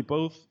truly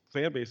both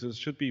fan bases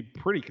should be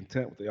pretty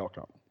content with the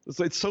outcome.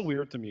 It's so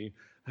weird to me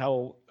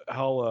how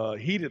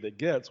heated it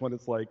gets when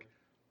it's like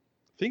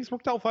things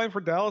worked out fine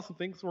for Dallas and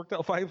things worked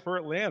out fine for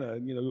Atlanta,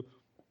 and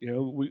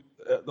we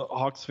the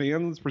Hawks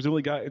fans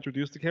presumably got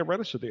introduced to Cam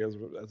Reddish today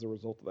as a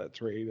result of that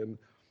trade,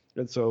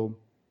 and so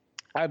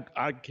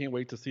I can't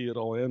wait to see it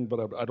all end,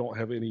 but I don't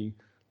have any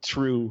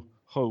true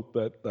hope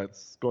that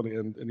that's going to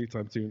end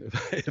anytime soon,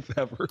 if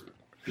ever.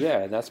 Yeah,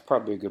 and that's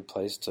probably a good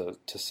place to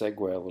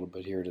segue a little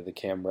bit here to the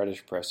Cam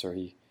Reddish presser.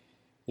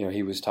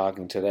 He was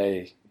talking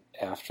today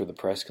after the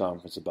press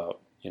conference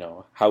about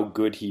how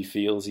good he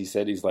feels. He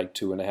said he's like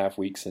 2.5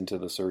 weeks into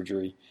the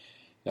surgery.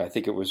 I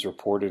think it was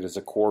reported as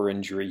a core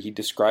injury. He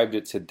described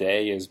it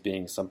today as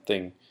being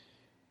something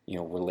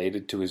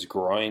related to his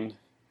groin,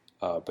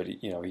 but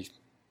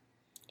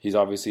he's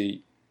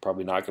obviously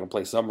probably not going to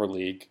play summer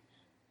league.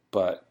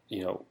 But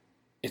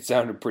it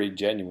sounded pretty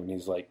genuine.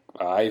 He's like,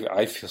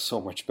 I feel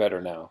so much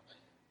better now.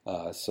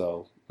 I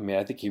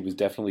think he was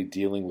definitely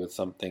dealing with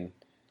something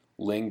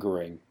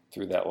lingering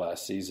through that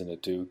last season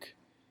at Duke.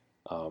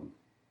 And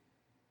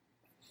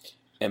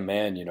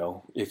man,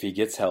 if he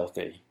gets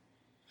healthy,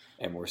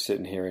 and we're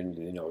sitting here and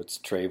it's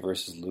Trae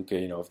versus Luka,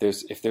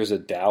 if there's a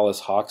Dallas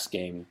Hawks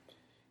game,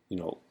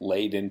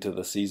 late into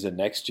the season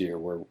next year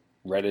where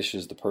Reddish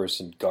is the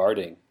person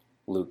guarding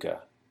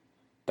Luka,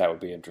 that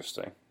would be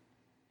interesting.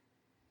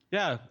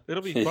 Yeah,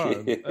 it'll be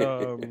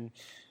fun.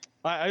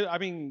 I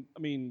mean,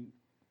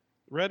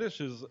 Reddish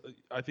is,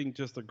 I think,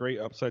 just a great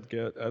upside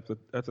get at the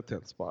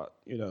 10th spot.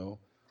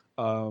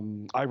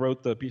 I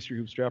wrote the PC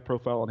Hoops draft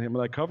profile on him,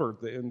 and I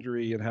covered the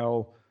injury and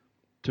how,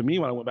 to me,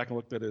 when I went back and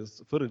looked at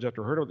his footage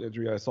after I heard of the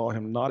injury, I saw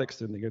him not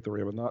extending at the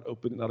rim and not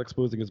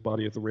exposing his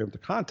body at the rim to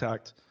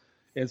contact.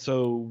 And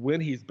so when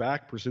he's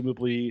back,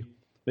 presumably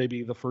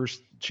maybe the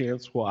first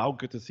chance, I'll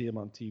get to see him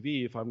on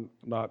TV if I'm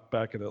not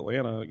back in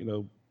Atlanta,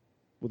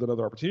 with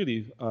another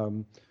opportunity,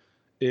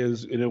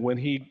 is when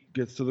he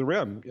gets to the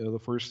rim, the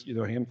first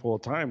handful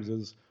of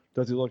times,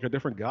 does he look like a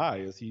different guy?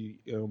 Is he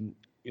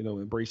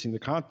embracing the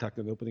contact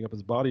and opening up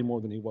his body more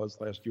than he was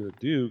last year at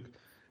Duke?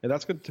 And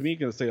that's to me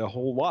going to say a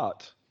whole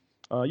lot.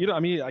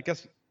 I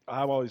guess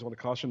I always want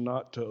to caution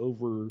not to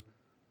over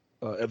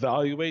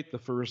evaluate the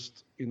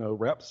first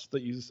reps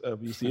that you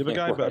see of a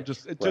guy, right, but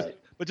just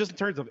in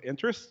terms of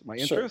interest, my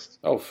sure. interest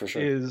For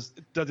sure is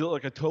does he look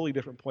like a totally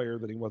different player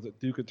than he was at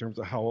Duke in terms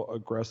of how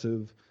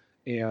aggressive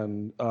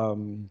and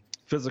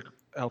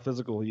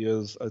physical he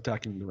is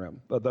attacking the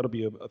rim. That'll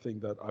be a thing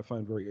that I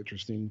find very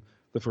interesting.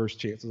 The first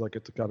chances I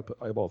get to kind of put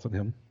eyeballs on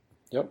him.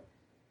 Yep.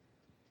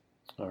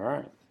 All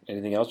right.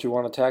 Anything else you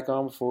want to tack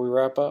on before we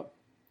wrap up?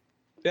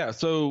 Yeah.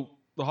 So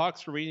the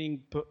Hawks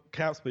remaining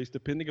cap space,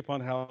 depending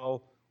upon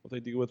what they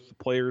do with the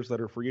players that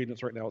are free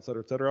agents right now, et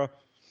cetera,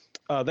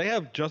 they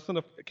have just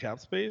enough cap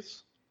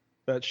space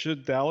that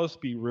should Dallas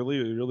be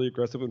really, really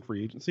aggressive in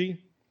free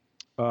agency,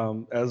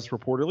 as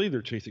reportedly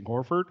they're chasing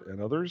Horford and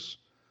others.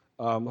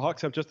 The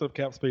Hawks have just enough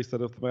cap space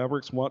that if the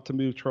Mavericks want to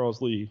move Charles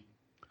Lee,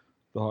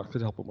 the Hawks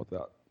could help them with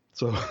that.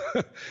 So,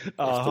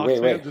 Hawks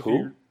wait,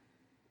 who?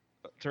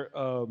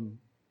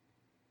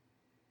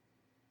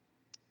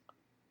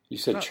 You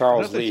said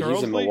Charles Lee.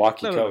 He's a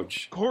Milwaukee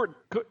coach.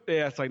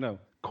 Yes, I know.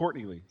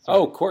 Courtney Lee. Sorry.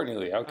 Oh, Courtney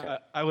Lee. Okay.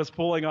 I was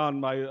pulling on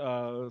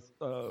my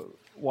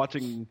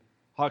watching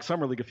Hawks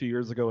Summer League a few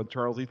years ago, and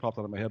Charles Lee popped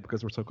out of my head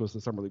because we're so close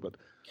to Summer League. But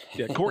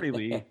yeah, Courtney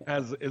Lee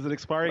is an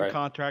expiring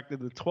contract in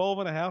the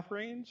 12.5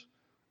 range,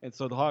 and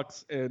so the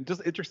Hawks, and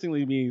just interestingly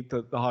to me,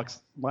 the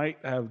Hawks might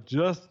have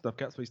just enough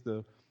cap space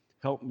to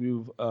help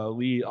move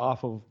Lee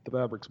off of the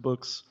Mavericks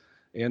books.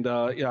 And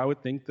I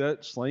would think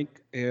that Schlenk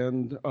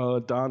and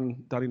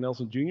Donnie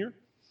Nelson Jr.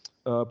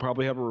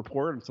 Probably have a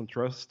rapport and some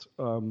trust.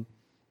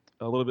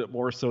 A little bit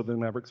more so than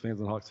Mavericks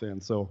fans and Hawks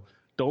fans. So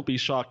don't be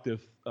shocked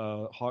if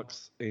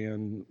Hawks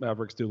and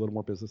Mavericks do a little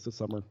more business this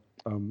summer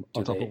on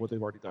top of what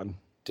they've already done.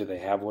 Do they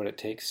have what it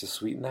takes to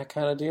sweeten that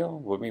kind of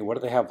deal? I mean, what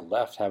do they have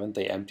left? Haven't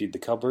they emptied the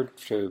cupboard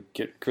to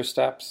get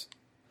Kristaps?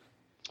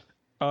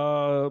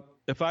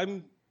 If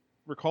I'm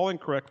recalling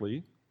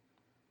correctly,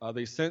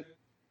 they sent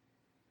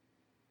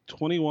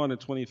 21 and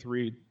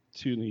 23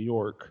 to New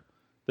York.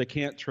 They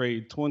can't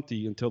trade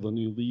 20 until the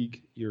new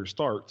league year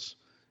starts.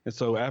 And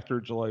so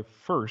after July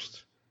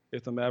 1st,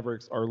 if the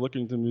Mavericks are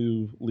looking to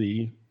move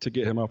Lee to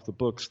get him off the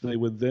books, they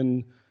would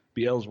then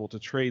be eligible to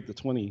trade the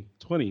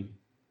 2020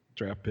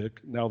 draft pick,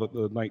 now that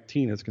the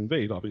 19 has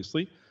conveyed,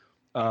 obviously,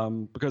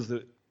 because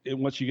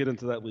once you get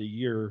into that league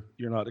year,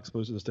 you're not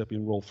exposed to the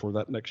stepping rule for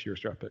that next year's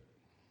draft pick.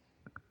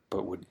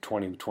 But would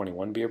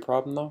 2021 be a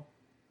problem, though?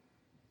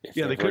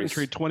 They couldn't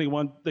trade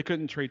 21. They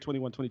couldn't trade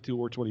 21, 22,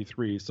 or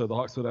 23. So the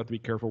Hawks would have to be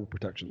careful with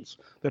protections.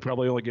 They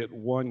probably only get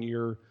 1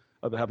 year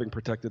of having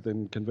protected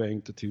than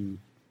conveying to 2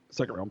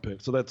 second-round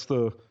picks. So that's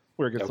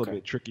where it gets a little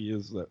bit tricky.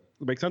 Is that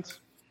make sense?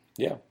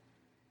 Yeah.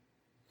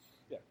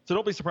 Yeah. So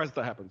don't be surprised if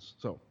that happens.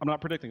 So I'm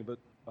not predicting it,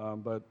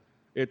 but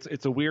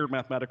it's a weird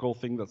mathematical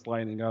thing that's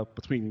lining up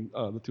between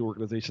the two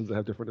organizations that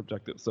have different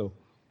objectives. So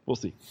we'll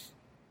see.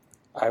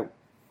 I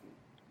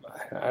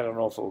don't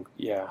know if it'll,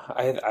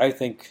 I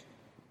think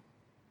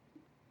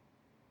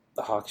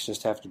the Hawks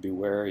just have to be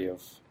wary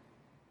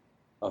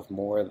of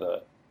more of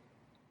the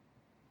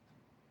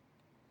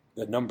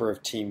number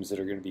of teams that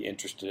are going to be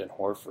interested in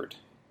Horford.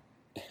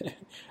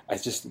 I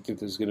just think that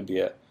there's going to be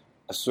a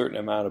certain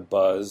amount of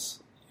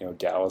buzz,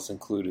 Dallas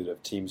included,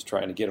 of teams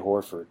trying to get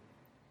Horford.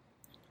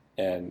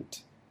 And,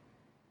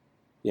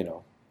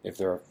 if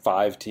there are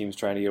 5 teams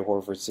trying to get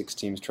Horford, 6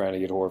 teams trying to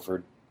get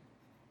Horford,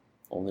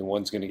 only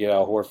one's going to get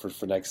Al Horford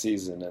for next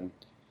season. And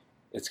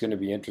it's going to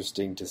be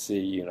interesting to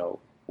see,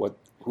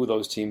 who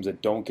those teams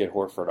that don't get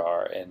Horford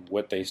are and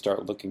what they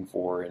start looking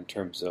for in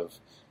terms of,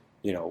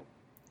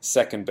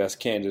 second best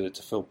candidate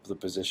to fill the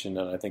position.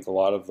 And I think a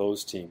lot of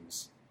those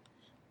teams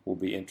will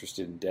be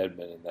interested in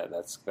Dedmon, and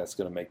that's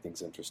going to make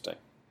things interesting.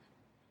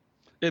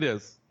 It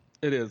is.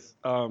 Because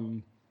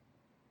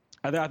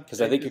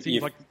I think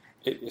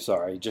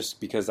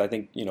because I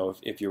think,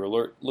 if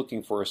you're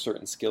looking for a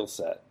certain skill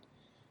set,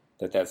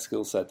 that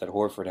skill set that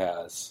Horford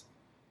has,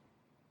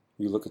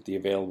 you look at the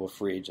available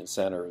free agent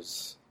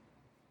centers,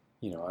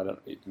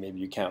 maybe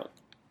you count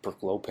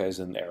Brook Lopez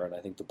in there, and I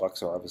think the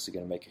Bucks are obviously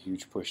going to make a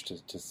huge push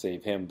to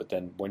save him. But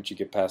then once you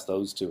get past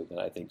those two, then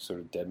I think sort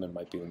of Dedmon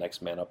might be the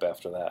next man up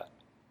after that.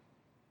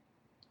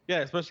 Yeah,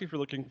 especially if you're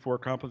looking for a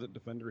competent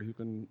defender who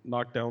can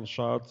knock down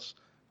shots.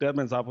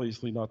 Dedmon's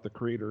obviously not the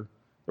creator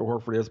that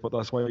Horford is, but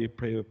that's why you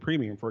pay a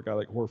premium for a guy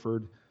like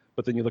Horford.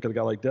 But then you look at a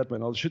guy like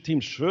Dedmon.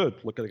 Teams should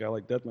look at a guy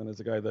like Dedmon as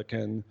a guy that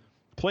can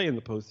play in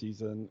the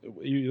postseason,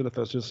 even if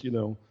that's just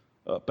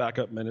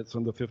backup minutes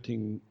in the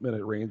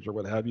 15-minute range or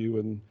what have you.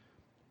 And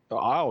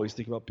I always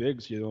think about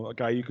bigs, a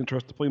guy you can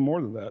trust to play more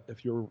than that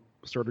if your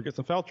starter gets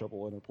in foul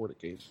trouble in important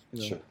games,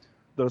 sure.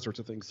 Those sorts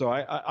of things. So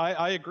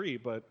I agree,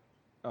 but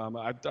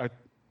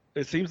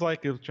it seems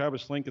like if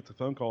Travis Schlenk gets a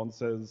phone call and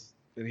says,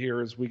 "And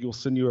we will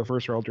send you a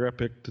first-round draft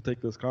pick to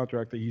take this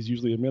contract," that he's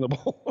usually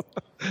amenable.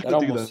 That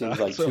almost seems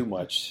like too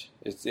much.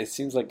 It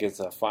seems like it's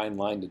a fine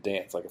line to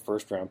dance. Like a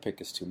first-round pick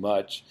is too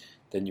much.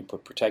 Then you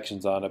put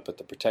protections on it, but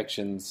the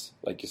protections,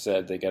 like you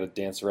said, they got to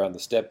dance around the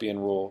Stepien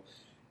rule.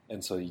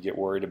 And so you get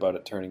worried about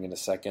it turning into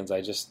seconds.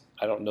 I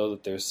don't know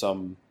that there's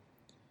some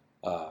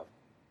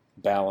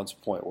balance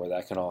point where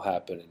that can all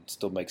happen and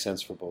still make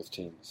sense for both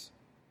teams.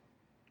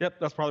 Yep,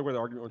 that's probably where the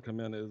argument would come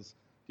in is,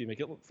 do you make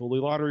it fully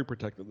lottery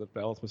protected? If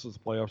Dallas misses the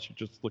playoffs, you're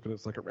just looking at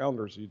second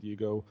rounders. Do you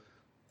go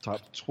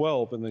top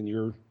 12, and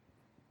then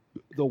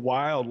the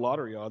wild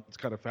lottery odds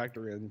kind of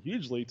factor in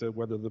hugely to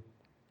whether the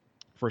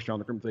first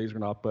rounder stays or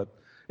not. But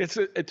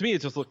to me,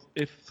 it just looks,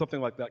 if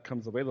something like that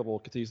comes available,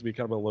 it continues to be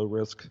kind of a low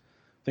risk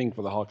thing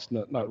for the Hawks.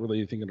 Not really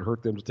anything going to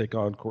hurt them to take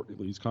on Courtney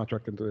Lee's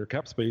contract into their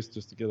cap space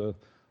just to get a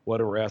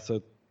whatever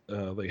asset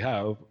they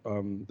have.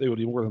 They would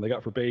be more than they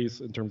got for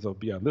Baze in terms of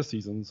beyond this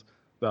season's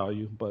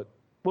value, but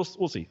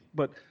we'll see.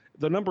 But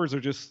the numbers are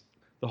just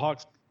the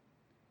Hawks'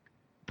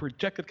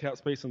 projected cap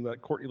space and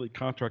that Courtney Lee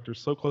contract are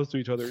so close to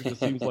each other. It just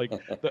seems like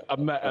a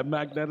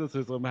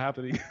magneticism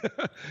happening.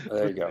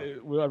 There you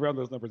go. Around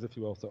those numbers, if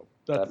you will. So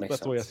that's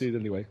the way I see it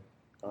anyway.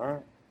 All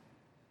right.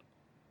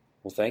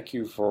 Well, thank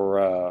you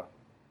for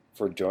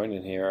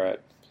joining here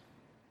at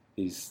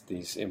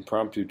these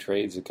impromptu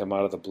trades that come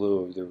out of the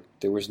blue.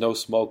 There was no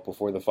smoke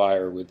before the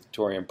fire with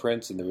Taurean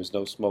Prince, and there was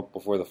no smoke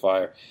before the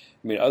fire.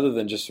 I mean, other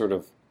than just sort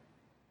of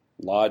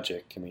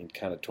logic, I mean,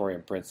 kind of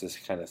Taurean Prince, this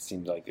kind of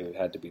seemed like it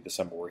had to be the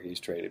summer where he's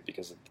traded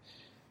because of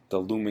the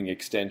looming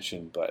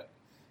extension. But,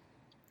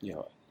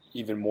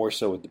 even more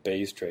so with the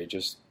Baze trade,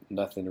 just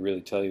nothing to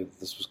really tell you that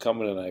this was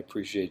coming, and I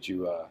appreciate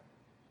you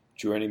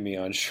joining me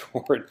on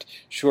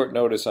short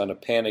notice on a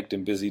panicked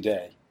and busy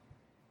day.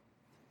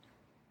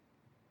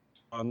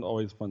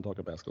 Always fun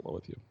talking basketball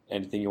with you.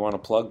 Anything you want to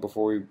plug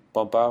before we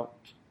bump out?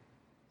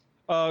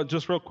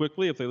 Just real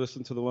quickly, if they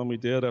listen to the one we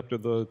did after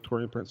the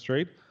Taurean Prince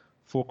trade,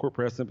 Full Court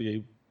Press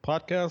NBA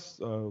podcast,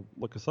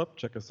 look us up,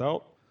 check us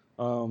out.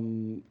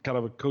 Kind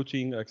of a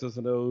coaching X's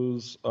and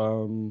O's,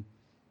 kind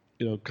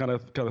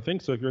of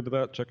thing. So if you're into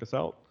that, check us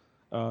out.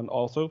 And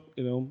also,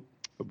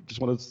 just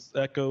want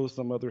to echo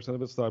some other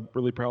sentiments that I'm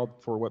really proud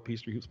for what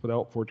Peachtree Hoops put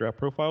out for draft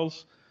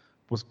profiles.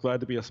 Was glad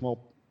to be a small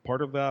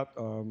part of that,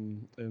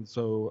 and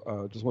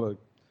so just want to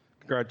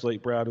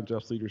congratulate Brad and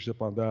Jeff's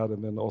leadership on that,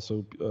 and then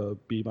also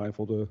be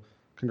mindful to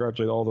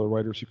congratulate all the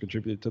writers who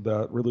contributed to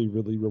that. Really,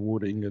 really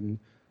rewarding,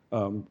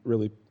 and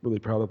really, really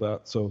proud of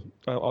that. So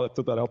I'll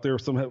put that out there.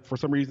 For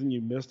some reason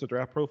you missed a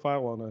draft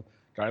profile on a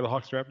guy the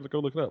Hawks drafted, go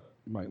look it up.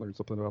 You might learn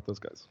something about those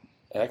guys.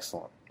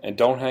 Excellent. And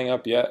don't hang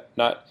up yet.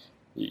 Not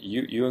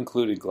you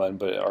included, Glenn,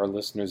 but our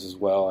listeners as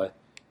well.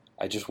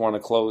 I just want to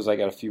close. I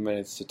got a few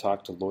minutes to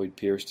talk to Lloyd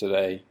Pierce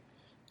today.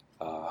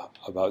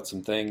 About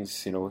some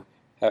things,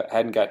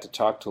 hadn't got to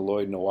talk to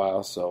Lloyd in a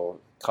while, so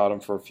caught him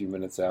for a few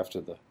minutes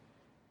after the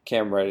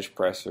Cam Reddish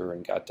presser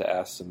and got to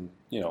ask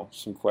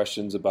some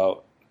questions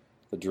about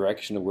the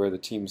direction of where the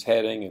team's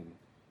heading and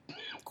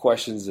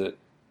questions that,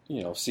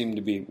 seem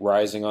to be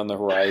rising on the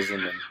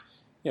horizon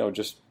and,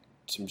 just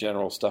some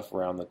general stuff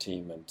around the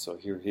team. And so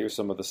here's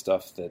some of the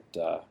stuff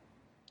that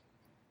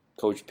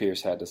Coach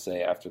Pierce had to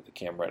say after the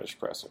Cam Reddish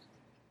presser.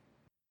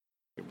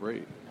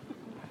 Great.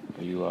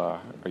 Are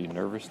you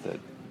nervous that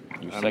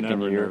your I'm second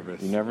never year?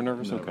 Nervous. You're never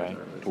nervous? Never okay.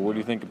 nervous. But what do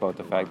you think about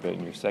the fact that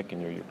in your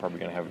second year you're probably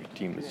going to have a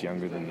team that's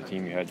younger than the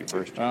team you had your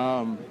first year?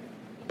 I'm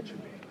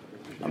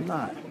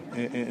not.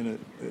 There's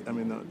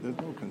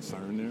no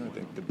concern there. I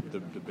think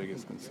the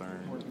biggest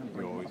concern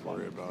you always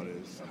worry about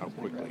is how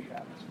quickly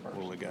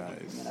will the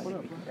guys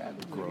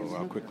grow,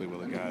 how quickly will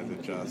the guys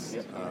adjust.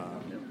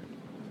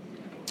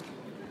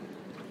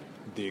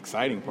 The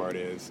exciting part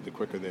is the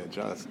quicker they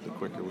adjust, the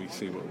quicker we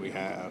see what we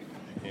have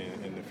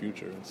in the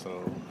future. And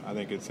so I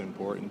think it's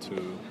important to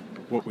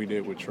what we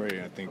did with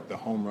Trey. I think the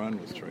home run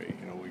was Trey.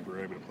 We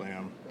were able to play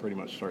him pretty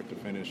much start to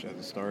finish as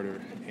a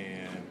starter,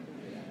 and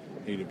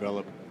he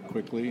developed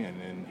quickly, and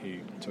then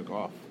he took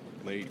off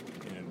late.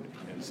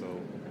 And so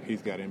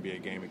he's got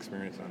NBA game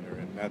experience under,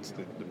 and that's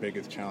the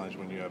biggest challenge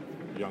when you have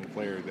young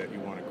players that you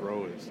want to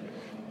grow is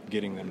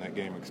getting them that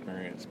game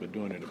experience, but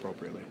doing it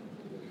appropriately.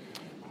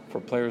 For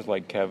players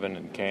like Kevin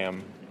and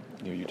Cam,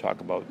 you talk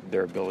about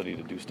their ability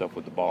to do stuff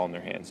with the ball in their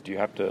hands. Do you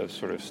have to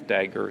sort of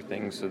stagger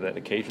things so that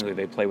occasionally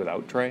they play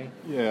without Trey?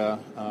 Yeah,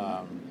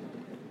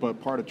 but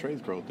part of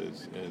Trey's growth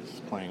is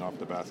playing off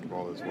the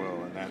basketball as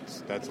well, and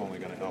that's only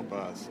going to help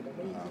us.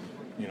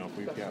 If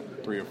we've got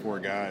 3 or 4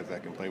 guys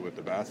that can play with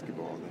the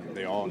basketball, then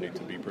they all need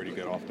to be pretty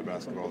good off the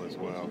basketball as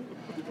well.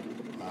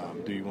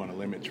 Do you want to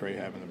limit Trey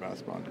having the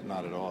basketball?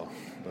 Not at all.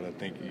 But I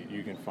think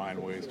you can find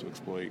ways to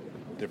exploit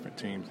different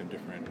teams and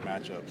different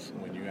matchups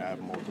when you have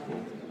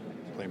multiple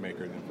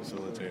playmakers and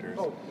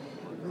facilitators.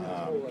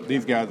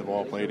 These guys have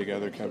all played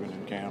together. Kevin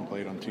and Cam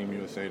played on Team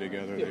USA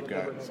together. They've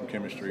got some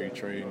chemistry.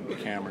 Trey and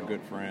Cam are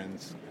good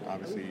friends.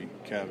 Obviously,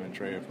 Kevin and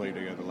Trey have played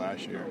together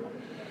last year.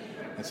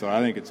 And so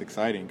I think it's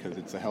exciting because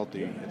it's a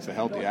healthy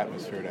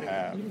atmosphere to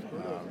have.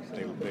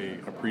 They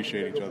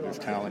appreciate each other's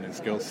talent and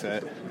skill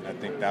set, and I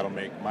think that'll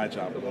make my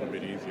job a little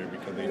bit easier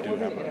because they do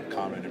have a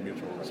common and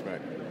mutual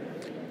respect.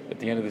 At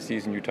the end of the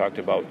season, you talked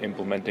about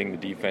implementing the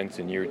defense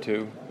in year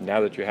 2.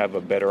 Now that you have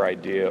a better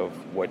idea of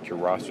what your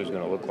roster is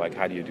going to look like,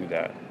 how do you do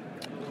that?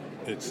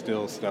 It's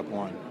still step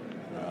one.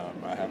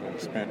 I haven't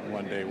spent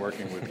one day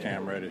working with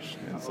Cam Reddish,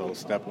 and so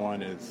step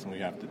one is we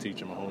have to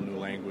teach him a whole new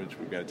language.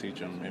 We've got to teach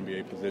him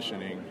NBA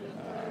positioning,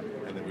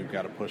 and then we've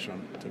got to push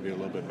them to be a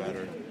little bit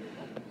better.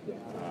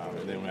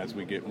 And then as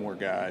we get more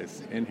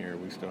guys in here,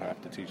 we still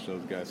have to teach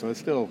those guys. So it's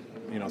still,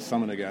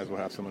 some of the guys will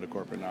have some of the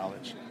corporate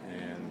knowledge,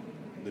 and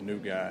the new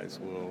guys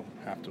will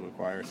have to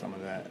acquire some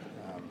of that.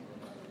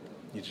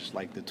 You just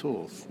like the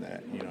tools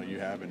that, you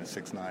have in a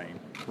 6'9"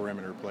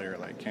 perimeter player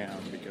like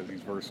Cam, because he's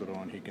versatile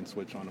and he can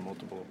switch on to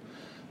multiple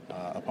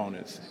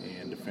opponents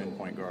and defend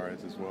point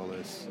guards, as well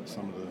as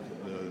some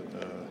of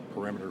the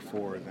perimeter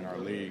forwards in our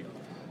league.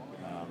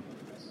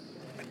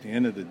 At the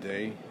end of the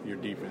day, your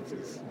defense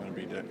is going to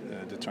be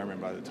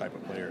determined by the type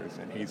of players,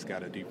 and he's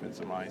got a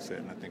defensive mindset,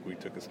 and I think we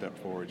took a step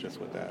forward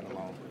just with that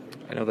alone.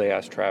 I know they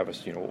asked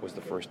Travis, what was the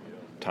first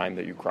time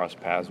that you crossed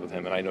paths with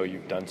him, and I know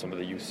you've done some of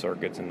the youth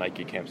circuits and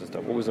Nike camps and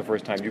stuff. What was the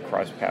first time you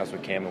crossed paths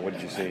with Cam, and what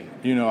did you see?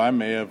 I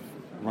may have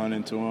run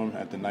into him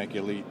at the Nike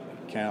Elite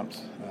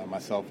camps.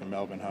 Myself and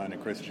Melvin Hunt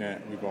and Chris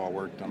Gent, we've all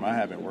worked them. I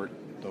haven't worked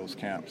those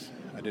camps.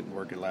 I didn't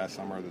work it last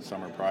summer or the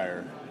summer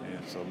prior,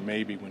 and so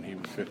maybe when he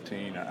was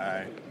 15,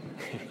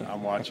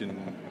 I'm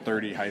watching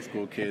 30 high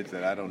school kids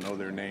that I don't know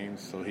their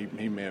names, so he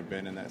may have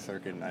been in that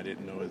circuit and I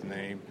didn't know his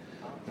name.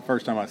 The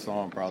first time I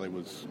saw him probably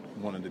was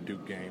one of the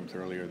Duke games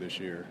earlier this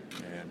year,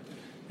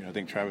 and I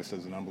think Travis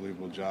does an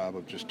unbelievable job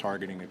of just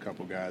targeting a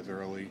couple guys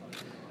early,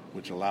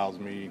 which allows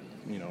me,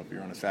 if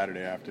you're on a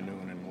Saturday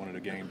afternoon and one of the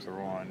games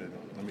are on,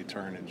 let me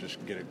turn and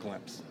just get a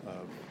glimpse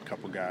of a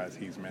couple guys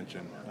he's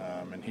mentioned.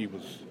 And he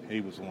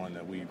was one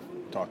that we've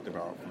talked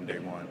about from day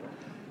one.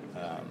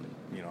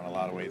 In a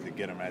lot of ways to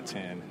get him at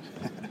 10.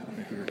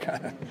 We were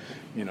kind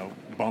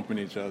of, bumping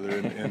each other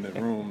in the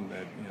room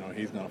that,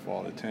 he's going to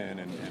fall to 10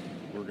 and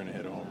we're going to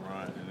hit a home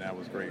run, and that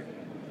was great.